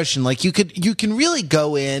a good question. Like you can really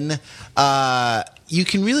go in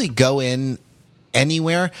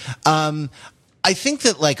anywhere. I think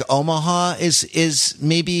that like Omaha is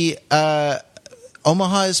maybe a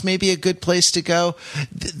good place to go.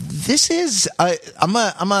 This is I'm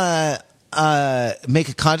a make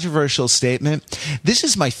a controversial statement. This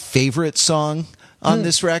is my favorite song on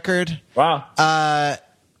this record. Wow.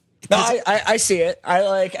 No, I see it.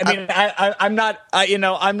 I'm not a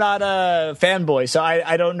fanboy, so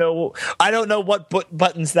I don't know what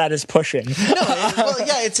buttons that is pushing.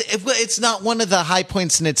 It's not one of the high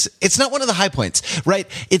points, and it's not one of the high points, right?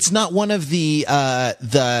 It's not one of the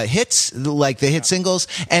hits, like the hit singles,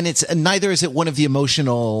 and neither is it one of the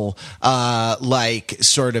emotional like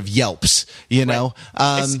sort of yelps, know.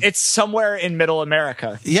 It's somewhere in Middle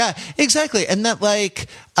America. Yeah, exactly, and that like.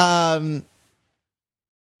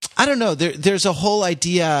 I don't know. There's a whole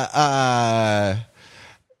idea.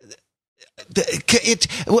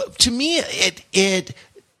 To me, it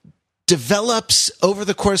develops over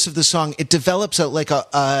the course of the song. It develops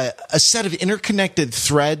a set of interconnected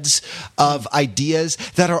threads of ideas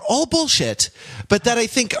that are all bullshit, but that I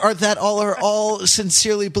think are all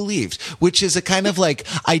sincerely believed, which is a kind of like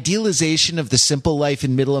idealization of the simple life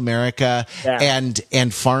in Middle America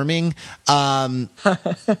and farming.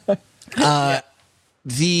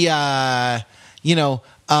 The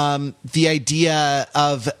idea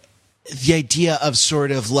of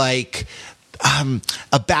sort of like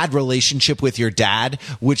a bad relationship with your dad,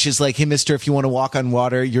 which is like, hey, mister, if you want to walk on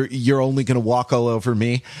water, you're only going to walk all over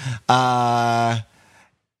me.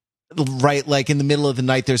 Right, like in the middle of the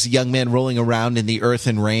night, there's a young man rolling around in the earth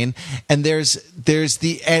and rain, and then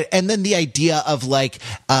the idea of like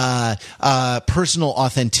personal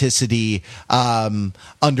authenticity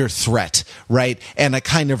under threat, right, and a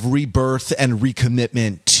kind of rebirth and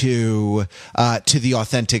recommitment to the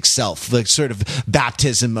authentic self, like sort of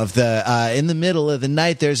baptism of the in the middle of the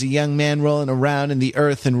night, there's a young man rolling around in the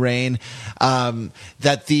earth and rain,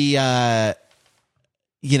 that the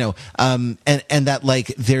and that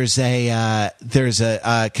like there's a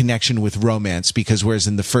connection with romance, because whereas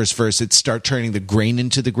in the first verse it's start turning the grain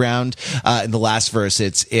into the ground, in the last verse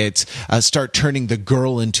it's start turning the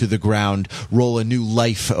girl into the ground, roll a new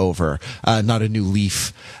life over, not a new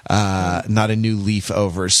leaf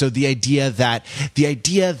over. So the idea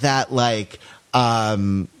that like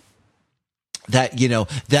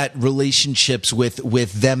that relationships with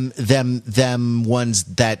them ones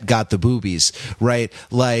that got the boobies, right?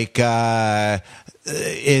 Like,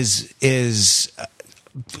 is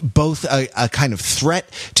both a kind of threat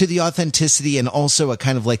to the authenticity and also a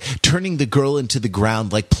kind of like turning the girl into the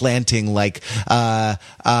ground, like planting, like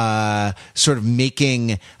sort of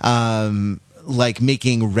making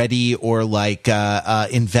ready or like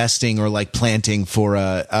investing or like planting for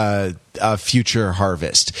a future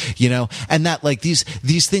harvest, you know, and that like these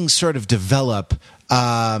things sort of develop.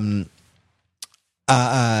 I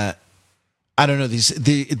don't know, these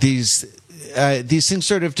things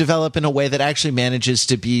sort of develop in a way that actually manages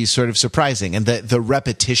to be sort of surprising, and the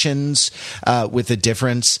repetitions with the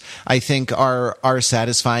difference, I think, are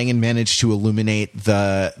satisfying and manage to illuminate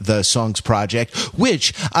the song's project,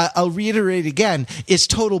 which I'll reiterate again is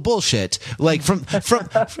total bullshit. Like from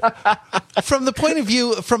the point of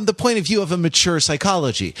view of a mature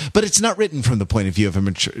psychology, but it's not written from the point of view of a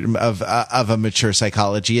mature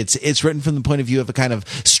psychology. It's written from the point of view of a kind of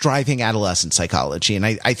striving adolescent psychology, and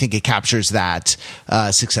I think it captures that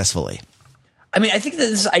successfly. I mean, I think that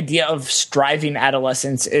this idea of striving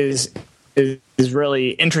adolescence is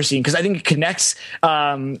really interesting because I think it connects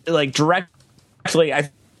like directly. I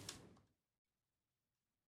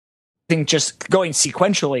think just going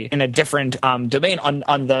sequentially in a different domain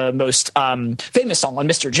on the most famous song, on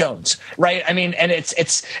Mr. Jones, right? I mean, and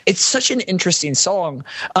it's such an interesting song,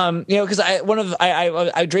 you know, because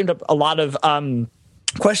I dreamed up a lot of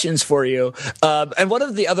questions for you, and one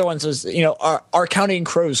of the other ones was, you know, are Counting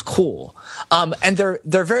Crows cool? And they're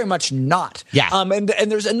very much not. Yeah. And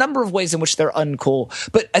there's a number of ways in which they're uncool,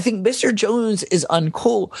 but I think Mr. Jones is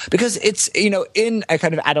uncool because it's, you know, in a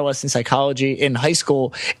kind of adolescent psychology in high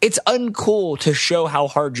school, it's uncool to show how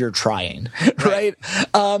hard you're trying, right?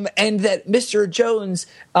 And that Mr. Jones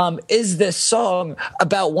is this song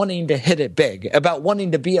about wanting to hit it big, about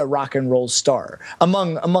wanting to be a rock and roll star,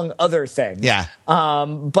 among other things. Yeah.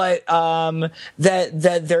 But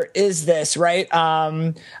that there is this, right?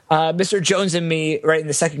 Mr. Jones and me, right in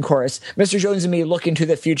the second chorus, Mr. Jones and me look into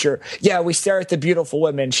the future. Yeah, we stare at the beautiful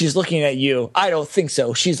women. She's looking at you. I don't think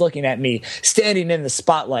so. She's looking at me, standing in the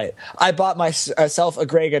spotlight. I bought myself a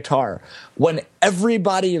gray guitar. When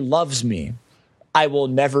everybody loves me, I will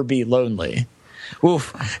never be lonely.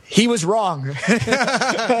 Oof, he was wrong. Yeah,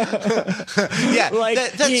 like,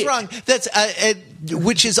 that's wrong. That's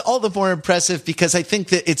which is all the more impressive because I think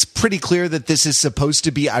that it's pretty clear that this is supposed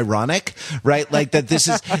to be ironic, right? Like that this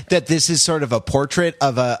is sort of a portrait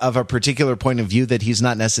of a particular point of view that he's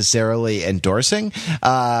not necessarily endorsing.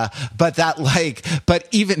 But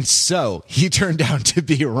even so, he turned out to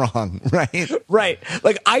be wrong, right? Right.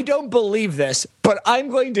 Like, I don't believe this, but I'm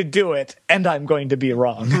going to do it, and I'm going to be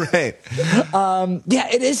wrong. Right. Yeah,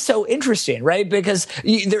 it is so interesting, right? Because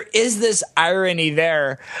there is this irony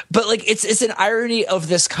there, but like it's an irony of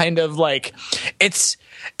this kind of like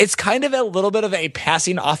it's kind of a little bit of a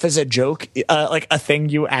passing off as a joke, like a thing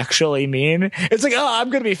you actually mean. It's like, oh, I'm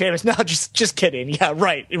going to be famous. No, just kidding. Yeah,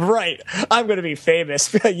 right. I'm going to be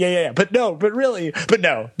famous. yeah. But no, but really, but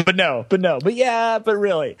no, but yeah, but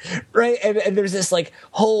really, right? And there's this like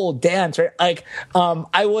whole dance, right? Like,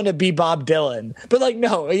 I want to be Bob Dylan, but like,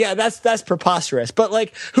 no, yeah, that's preposterous. But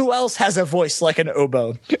like, who else has a voice like an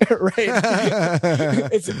oboe, right?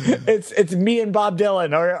 it's me and Bob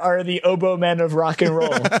Dylan are the oboe men of rock and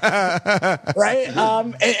roll. Right.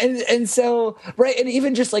 And so, right. And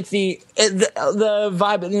even just like the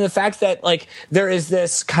vibe and the fact that like there is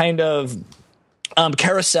this kind of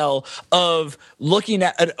carousel of looking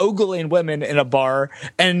at ogling women in a bar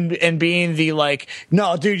and being the like,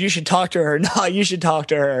 no, dude, you should talk to her. No, you should talk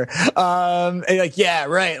to her. And like, yeah,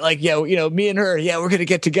 right. Like, yeah, you know, me and her, yeah, we're going to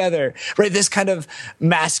get together. Right. This kind of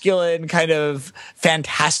masculine, kind of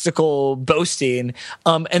fantastical boasting.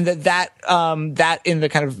 And that in the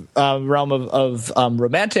kind of realm of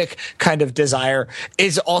romantic kind of desire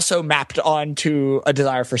is also mapped onto a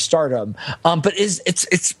desire for stardom. But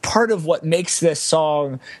it's part of what makes this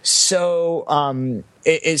song so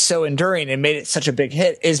is so enduring and made it such a big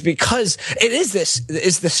hit is because it is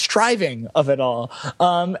the striving of it all.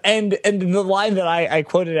 And the line that I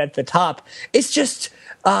quoted at the top is just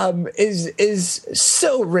is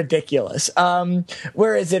so ridiculous.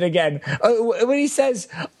 Where is it again? When he says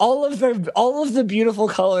all of the beautiful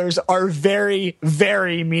colors are very,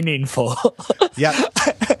 very meaningful. Yeah.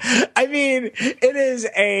 I mean, it is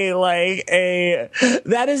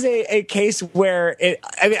that is a case where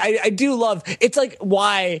I do love, it's like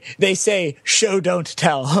why they say show don't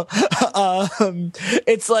tell.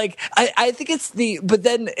 It's like, I think it's but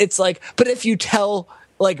then it's like, but if you tell,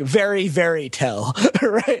 like very, very tell,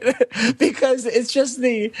 right? Because it's just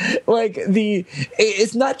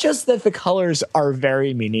it's not just that the colors are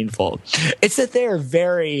very meaningful. It's that they are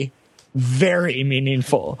very, very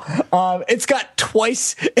meaningful. It's got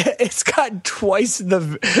twice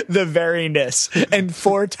the veriness and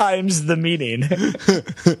 4 times the meaning.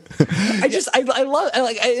 I love,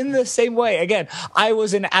 like, in the same way. Again, I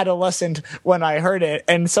was an adolescent when I heard it,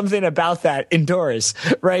 and something about that endures,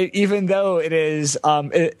 right? Even though it is,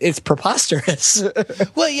 it's preposterous.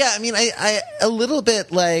 Well, yeah, I mean, I a little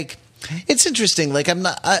bit, like, it's interesting. Like,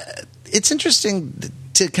 it's interesting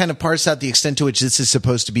to kind of parse out the extent to which this is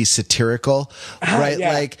supposed to be satirical, right?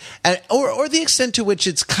 Yeah. Like, or the extent to which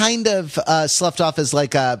it's kind of sloughed off as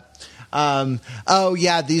like a, oh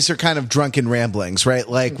yeah, these are kind of drunken ramblings, right?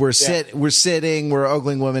 Like we're sitting, we're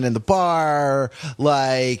ogling women in the bar,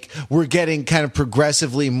 like we're getting kind of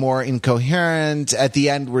progressively more incoherent. At the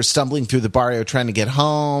end, we're stumbling through the barrio trying to get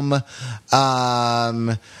home.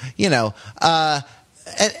 And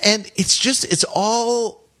it's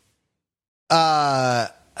all.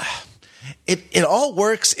 It all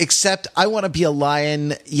works except I want to be a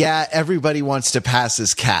lion. Yeah, everybody wants to pass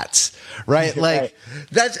as cats, right? Like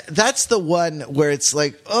that's the one where it's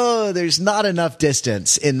like, oh, there's not enough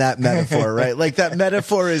distance in that metaphor, right? Like that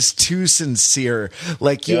metaphor is too sincere.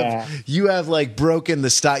 Like you have like broken the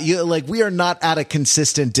style. Like we are not at a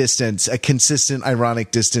consistent distance, a consistent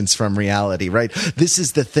ironic distance from reality, right? This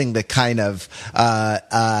is the thing that kind of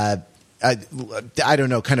I don't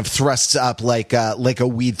know, kind of thrusts up like a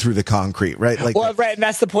weed through the concrete, right? Like, well, right, and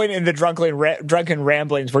that's the point in the drunken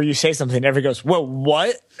ramblings where you say something, and everyone goes, "Whoa,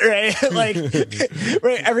 what?" Right? Like,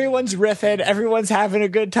 right? Everyone's riffing, everyone's having a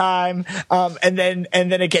good time, and then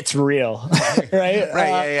it gets real, right?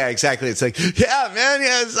 Right? Yeah, exactly. It's like, yeah, man,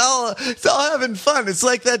 yeah, it's all having fun. It's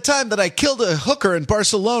like that time that I killed a hooker in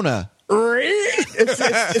Barcelona.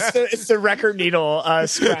 It's the record needle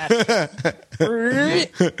scratch.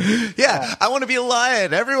 Yeah, I want to be a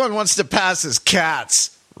lion. Everyone wants to pass as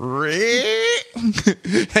cats. And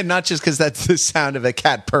not just because that's the sound of a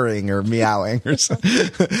cat purring or meowing or something.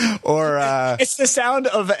 Or it's the sound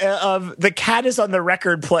of the cat is on the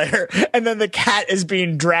record player, and then the cat is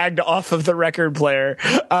being dragged off of the record player,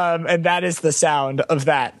 and that is the sound of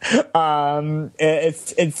that.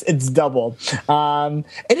 It's double.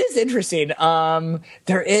 It is interesting.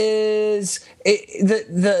 There is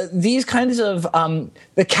these kinds of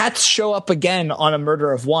the cats show up again on A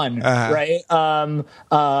Murder of One, right?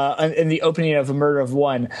 In the opening of A Murder of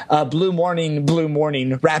One, blue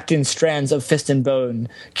morning, wrapped in strands of fist and bone.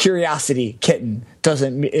 Curiosity, kitten,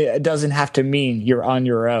 doesn't have to mean you're on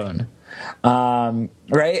your own,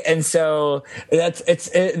 right? And so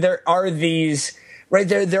there are these, right?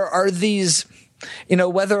 There are these.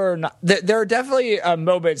 Whether or not there are definitely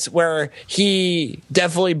moments where he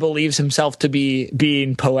definitely believes himself to be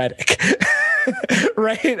being poetic.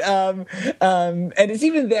 Right. And it's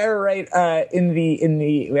even there, right. In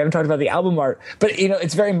the, we haven't talked about the album art, but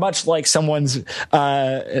it's very much like someone's,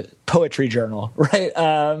 poetry journal. Right.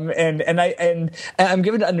 And I'm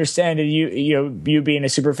given to understand, and you being a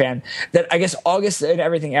super fan, that I guess August and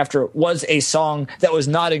Everything After was a song that was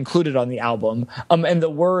not included on the album. And the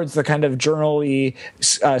words, the kind of journal-y,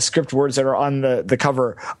 script words that are on the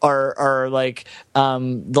cover are like,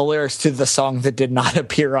 the lyrics to the song that did not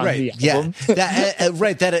appear on the album. Yeah.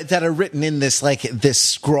 That are written in this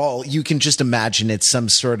scroll. You can just imagine it's some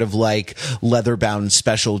sort of like leather-bound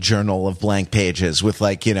special journal of blank pages with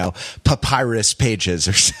papyrus pages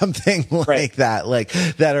or something like that, like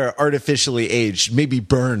that are artificially aged, maybe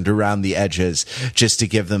burned around the edges, just to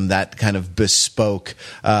give them that kind of bespoke,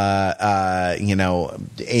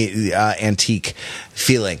 antique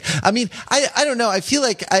feeling. I mean, I don't know. I feel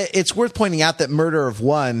like it's worth pointing out that Murder of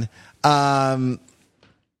One, A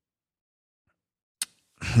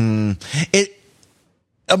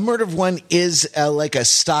Murder of One is like a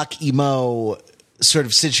stock emo sort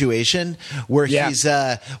of situation where he's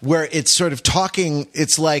where it's sort of talking,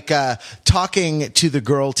 it's like talking to the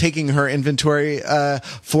girl, taking her inventory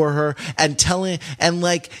for her, and telling, and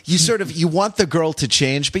like you want the girl to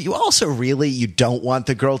change, but you also you don't want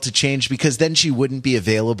the girl to change, because then she wouldn't be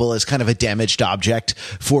available as kind of a damaged object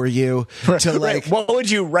for you to like. What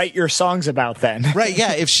would you write your songs about then? Right,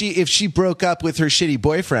 yeah. If she broke up with her shitty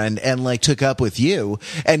boyfriend and like took up with you,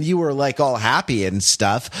 and you were like all happy and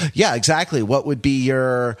stuff, yeah, exactly. What would be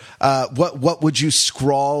your what would you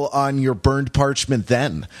scrawl on your burned parchment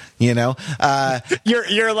then? Your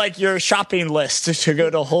like your shopping list to go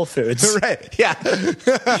to Whole Foods. Right. Yeah.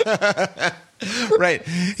 Right.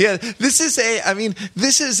 Yeah. This is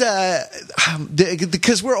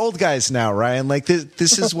because we're old guys now, Ryan. Like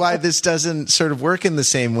this is why this doesn't sort of work in the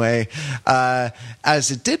same way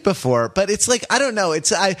as it did before. But it's like, I don't know.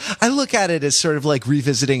 I look at it as sort of like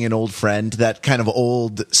revisiting an old friend, that kind of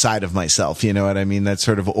old side of myself. You know what I mean? That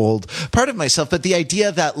sort of old part of myself. But the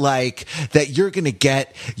idea that like, that you're going to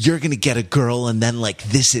get a girl and then like,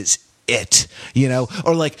 this is it, you know,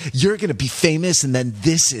 or like you're going to be famous and then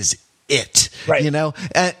this is it, right. You know,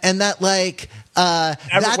 and that like,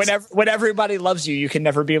 when everybody loves you, you can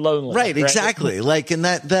never be lonely. Right. Exactly. Like, and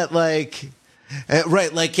that like,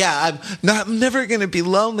 right. Like, yeah, I'm never going to be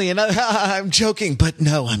lonely. And I'm joking, but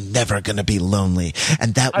no, I'm never going to be lonely.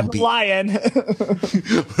 And that will be lying.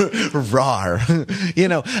 rar, you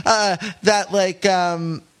know, that like,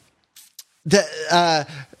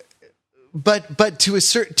 but to a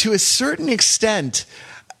certain extent,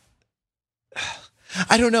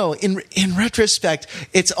 I don't know. In retrospect,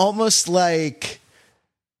 it's almost like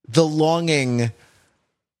the longing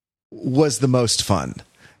was the most fun,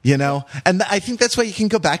 you know? And I think that's why you can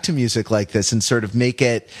go back to music like this and sort of make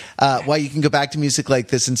it, why you can go back to music like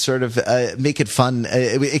this and sort of make it fun.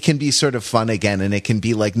 It can be sort of fun again, and it can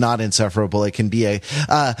be like not insufferable. It can be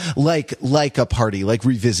like a party, like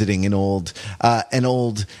revisiting an old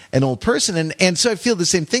person. And so I feel the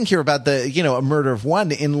same thing here about the, you know, A Murder of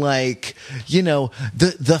One, in like, you know,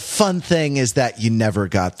 the fun thing is that you never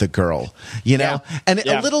got the girl, you know? Yeah. And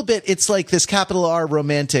a little bit, it's like this capital R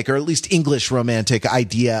romantic, or at least English romantic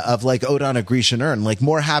idea of like Ode on a Grecian Urn, like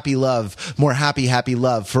more happy love, more happy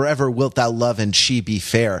love, forever wilt thou love and she be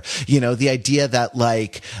fair. You know, the idea that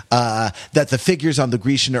like, that the figures on the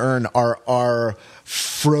Grecian urn are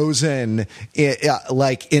frozen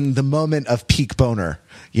like in the moment of peak boner,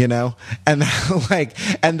 you know, and like,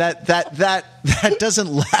 and that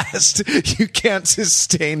doesn't last. You can't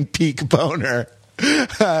sustain peak boner.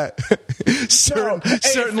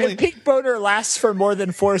 Certainly, if peak boner lasts for more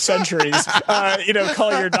than 4 centuries, you know,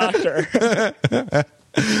 call your doctor.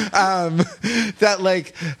 That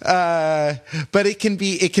like, but it can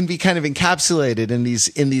be kind of encapsulated in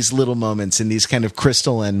these little moments, in these kind of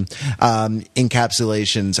crystalline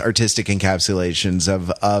encapsulations, artistic encapsulations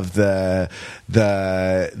of the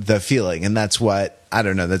feeling. And that's what, I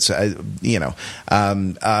don't know. That's you know,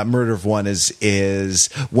 Murder of One is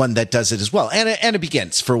one that does it as well, and it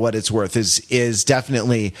begins, for what it's worth, is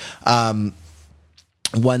definitely one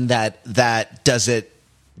that does it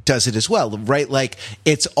as well, right? Like,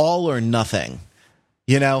 it's all or nothing,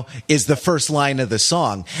 you know, is the first line of the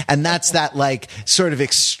song. And that's that like sort of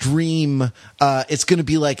extreme, it's going to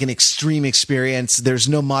be like an extreme experience. There's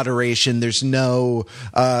no moderation. There's no,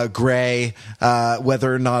 gray,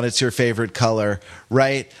 whether or not it's your favorite color,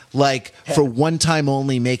 right? Like, for one time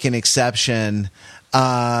only, make an exception.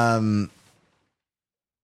 You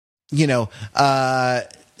know,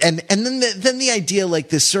 and then the idea, like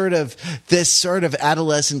this sort of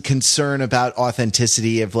adolescent concern about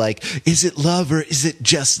authenticity, of like, is it love or is it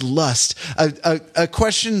just lust? A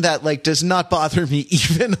question that like does not bother me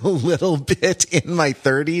even a little bit in my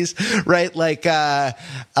 30s, right? Like,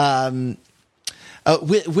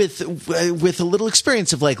 with a little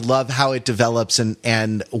experience of like love, how it develops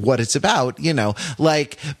and what it's about, you know,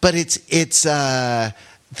 like, but it's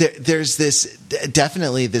there's this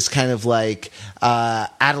definitely this kind of like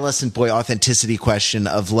adolescent boy authenticity question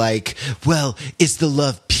of like, well, is the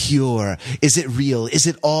love pure? Is it real? Is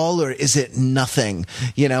it all or is it nothing?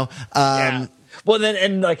 You know? Yeah. Well, then,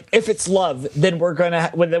 and like, if it's love, then we're gonna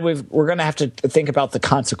have to think about the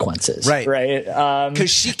consequences, right? Because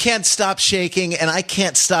she can't stop shaking, and I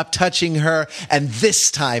can't stop touching her. And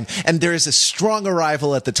this time, and there is a strong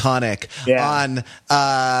arrival at the tonic on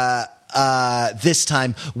this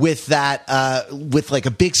time with that with like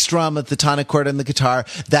a big strum of the tonic chord on the guitar,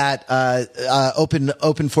 that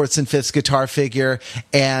open fourths and fifths guitar figure,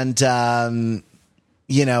 and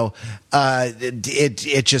you know,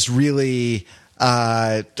 it just really.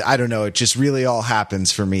 I don't know. It just really all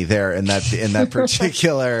happens for me there in that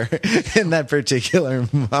particular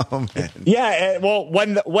moment. Yeah. Well,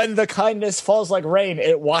 when the kindness falls like rain,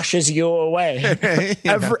 it washes you away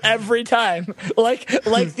every time, like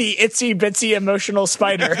the itsy bitsy emotional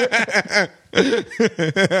spider.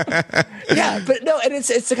 Yeah, but no, and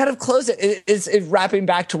it's to kind of close it's wrapping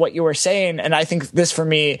back to what you were saying, and I think this for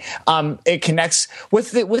me, it connects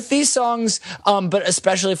with these songs, but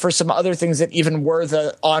especially for some other things that even were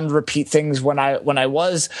the on repeat things when I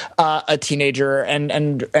was a teenager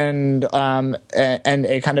and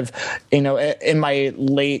a kind of, you know, in my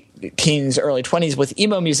late teens, early 20s with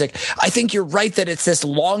emo music, I think you're right that it's this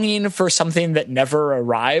longing for something that never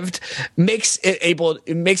arrived makes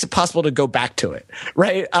it possible to go back to it,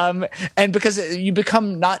 right? And because you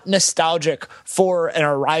become not nostalgic for an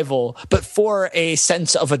arrival, but for a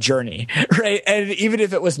sense of a journey, right? And even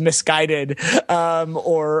if it was misguided,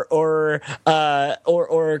 or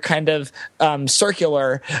kind of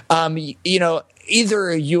circular,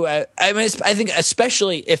 either you, I think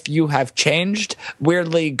especially if you have changed,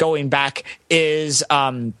 weirdly going back is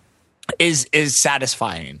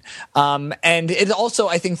satisfying. And it also,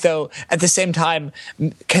 I think, though, at the same time,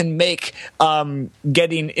 can make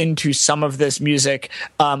getting into some of this music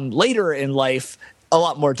later in life a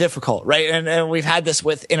lot more difficult, right? And we've had this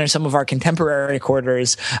in some of our contemporary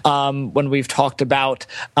quarters when we've talked about.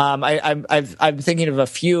 I'm thinking of a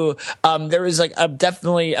few. There was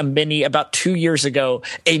definitely about 2 years ago,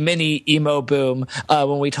 a mini emo boom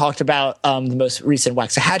when we talked about the most recent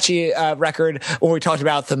Waxahachie record, when we talked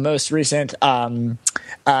about the most recent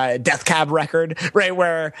Death Cab record, right?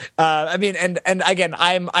 Where and again,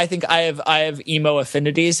 I think I have emo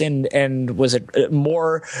affinities and was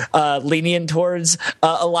more lenient towards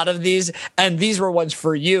a lot of these, and these were ones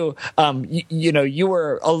for you. You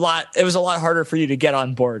were it was a lot harder for you to get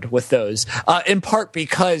on board with those, in part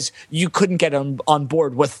because you couldn't get on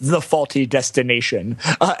board with the faulty destination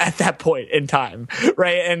at that point in time,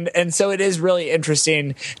 right? And so it is really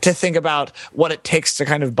interesting to think about what it takes to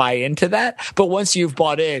kind of buy into that. But once you've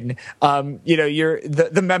bought in, you're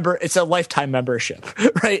the member. It's a lifetime membership,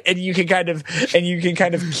 right? And you can kind of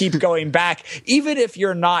keep going back, even if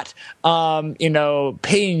you're not,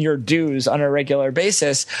 paying your dues on a regular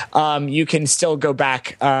basis. You can still go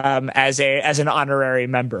back as an honorary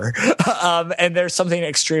member, and there's something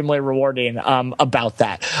extremely rewarding about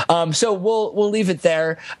that. So we'll leave it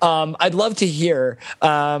there. I'd love to hear,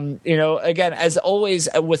 again, as always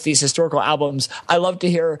with these historical albums, I love to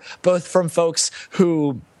hear both from folks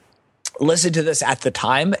who listened to this at the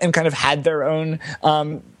time and kind of had their own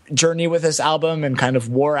journey with this album and kind of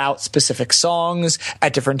wore out specific songs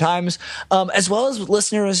at different times, as well as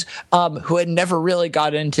listeners who had never really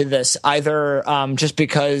got into this either, just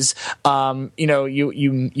because you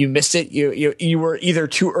missed it, you were either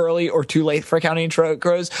too early or too late for Counting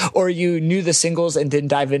Crows, or you knew the singles and didn't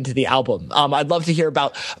dive into the album. I'd love to hear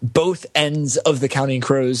about both ends of the Counting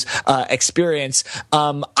Crows experience.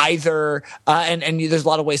 And there's a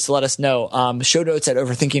lot of ways to let us know. Show notes at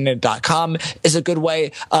overthinkingit.com is a good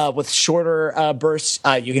way. With shorter bursts,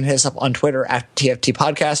 you can hit us up on Twitter at TFT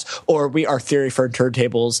Podcast, or We Are Theory for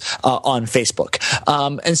Turntables on Facebook.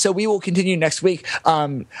 And so we will continue next week,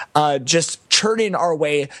 just churning our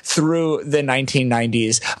way through the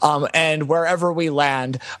 1990s, and wherever we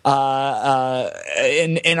land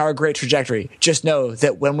in our great trajectory. Just know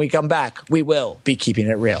that when we come back, we will be keeping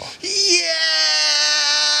it real. Yeah.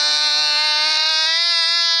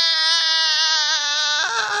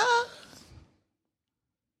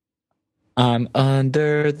 I'm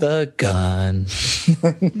under the gun.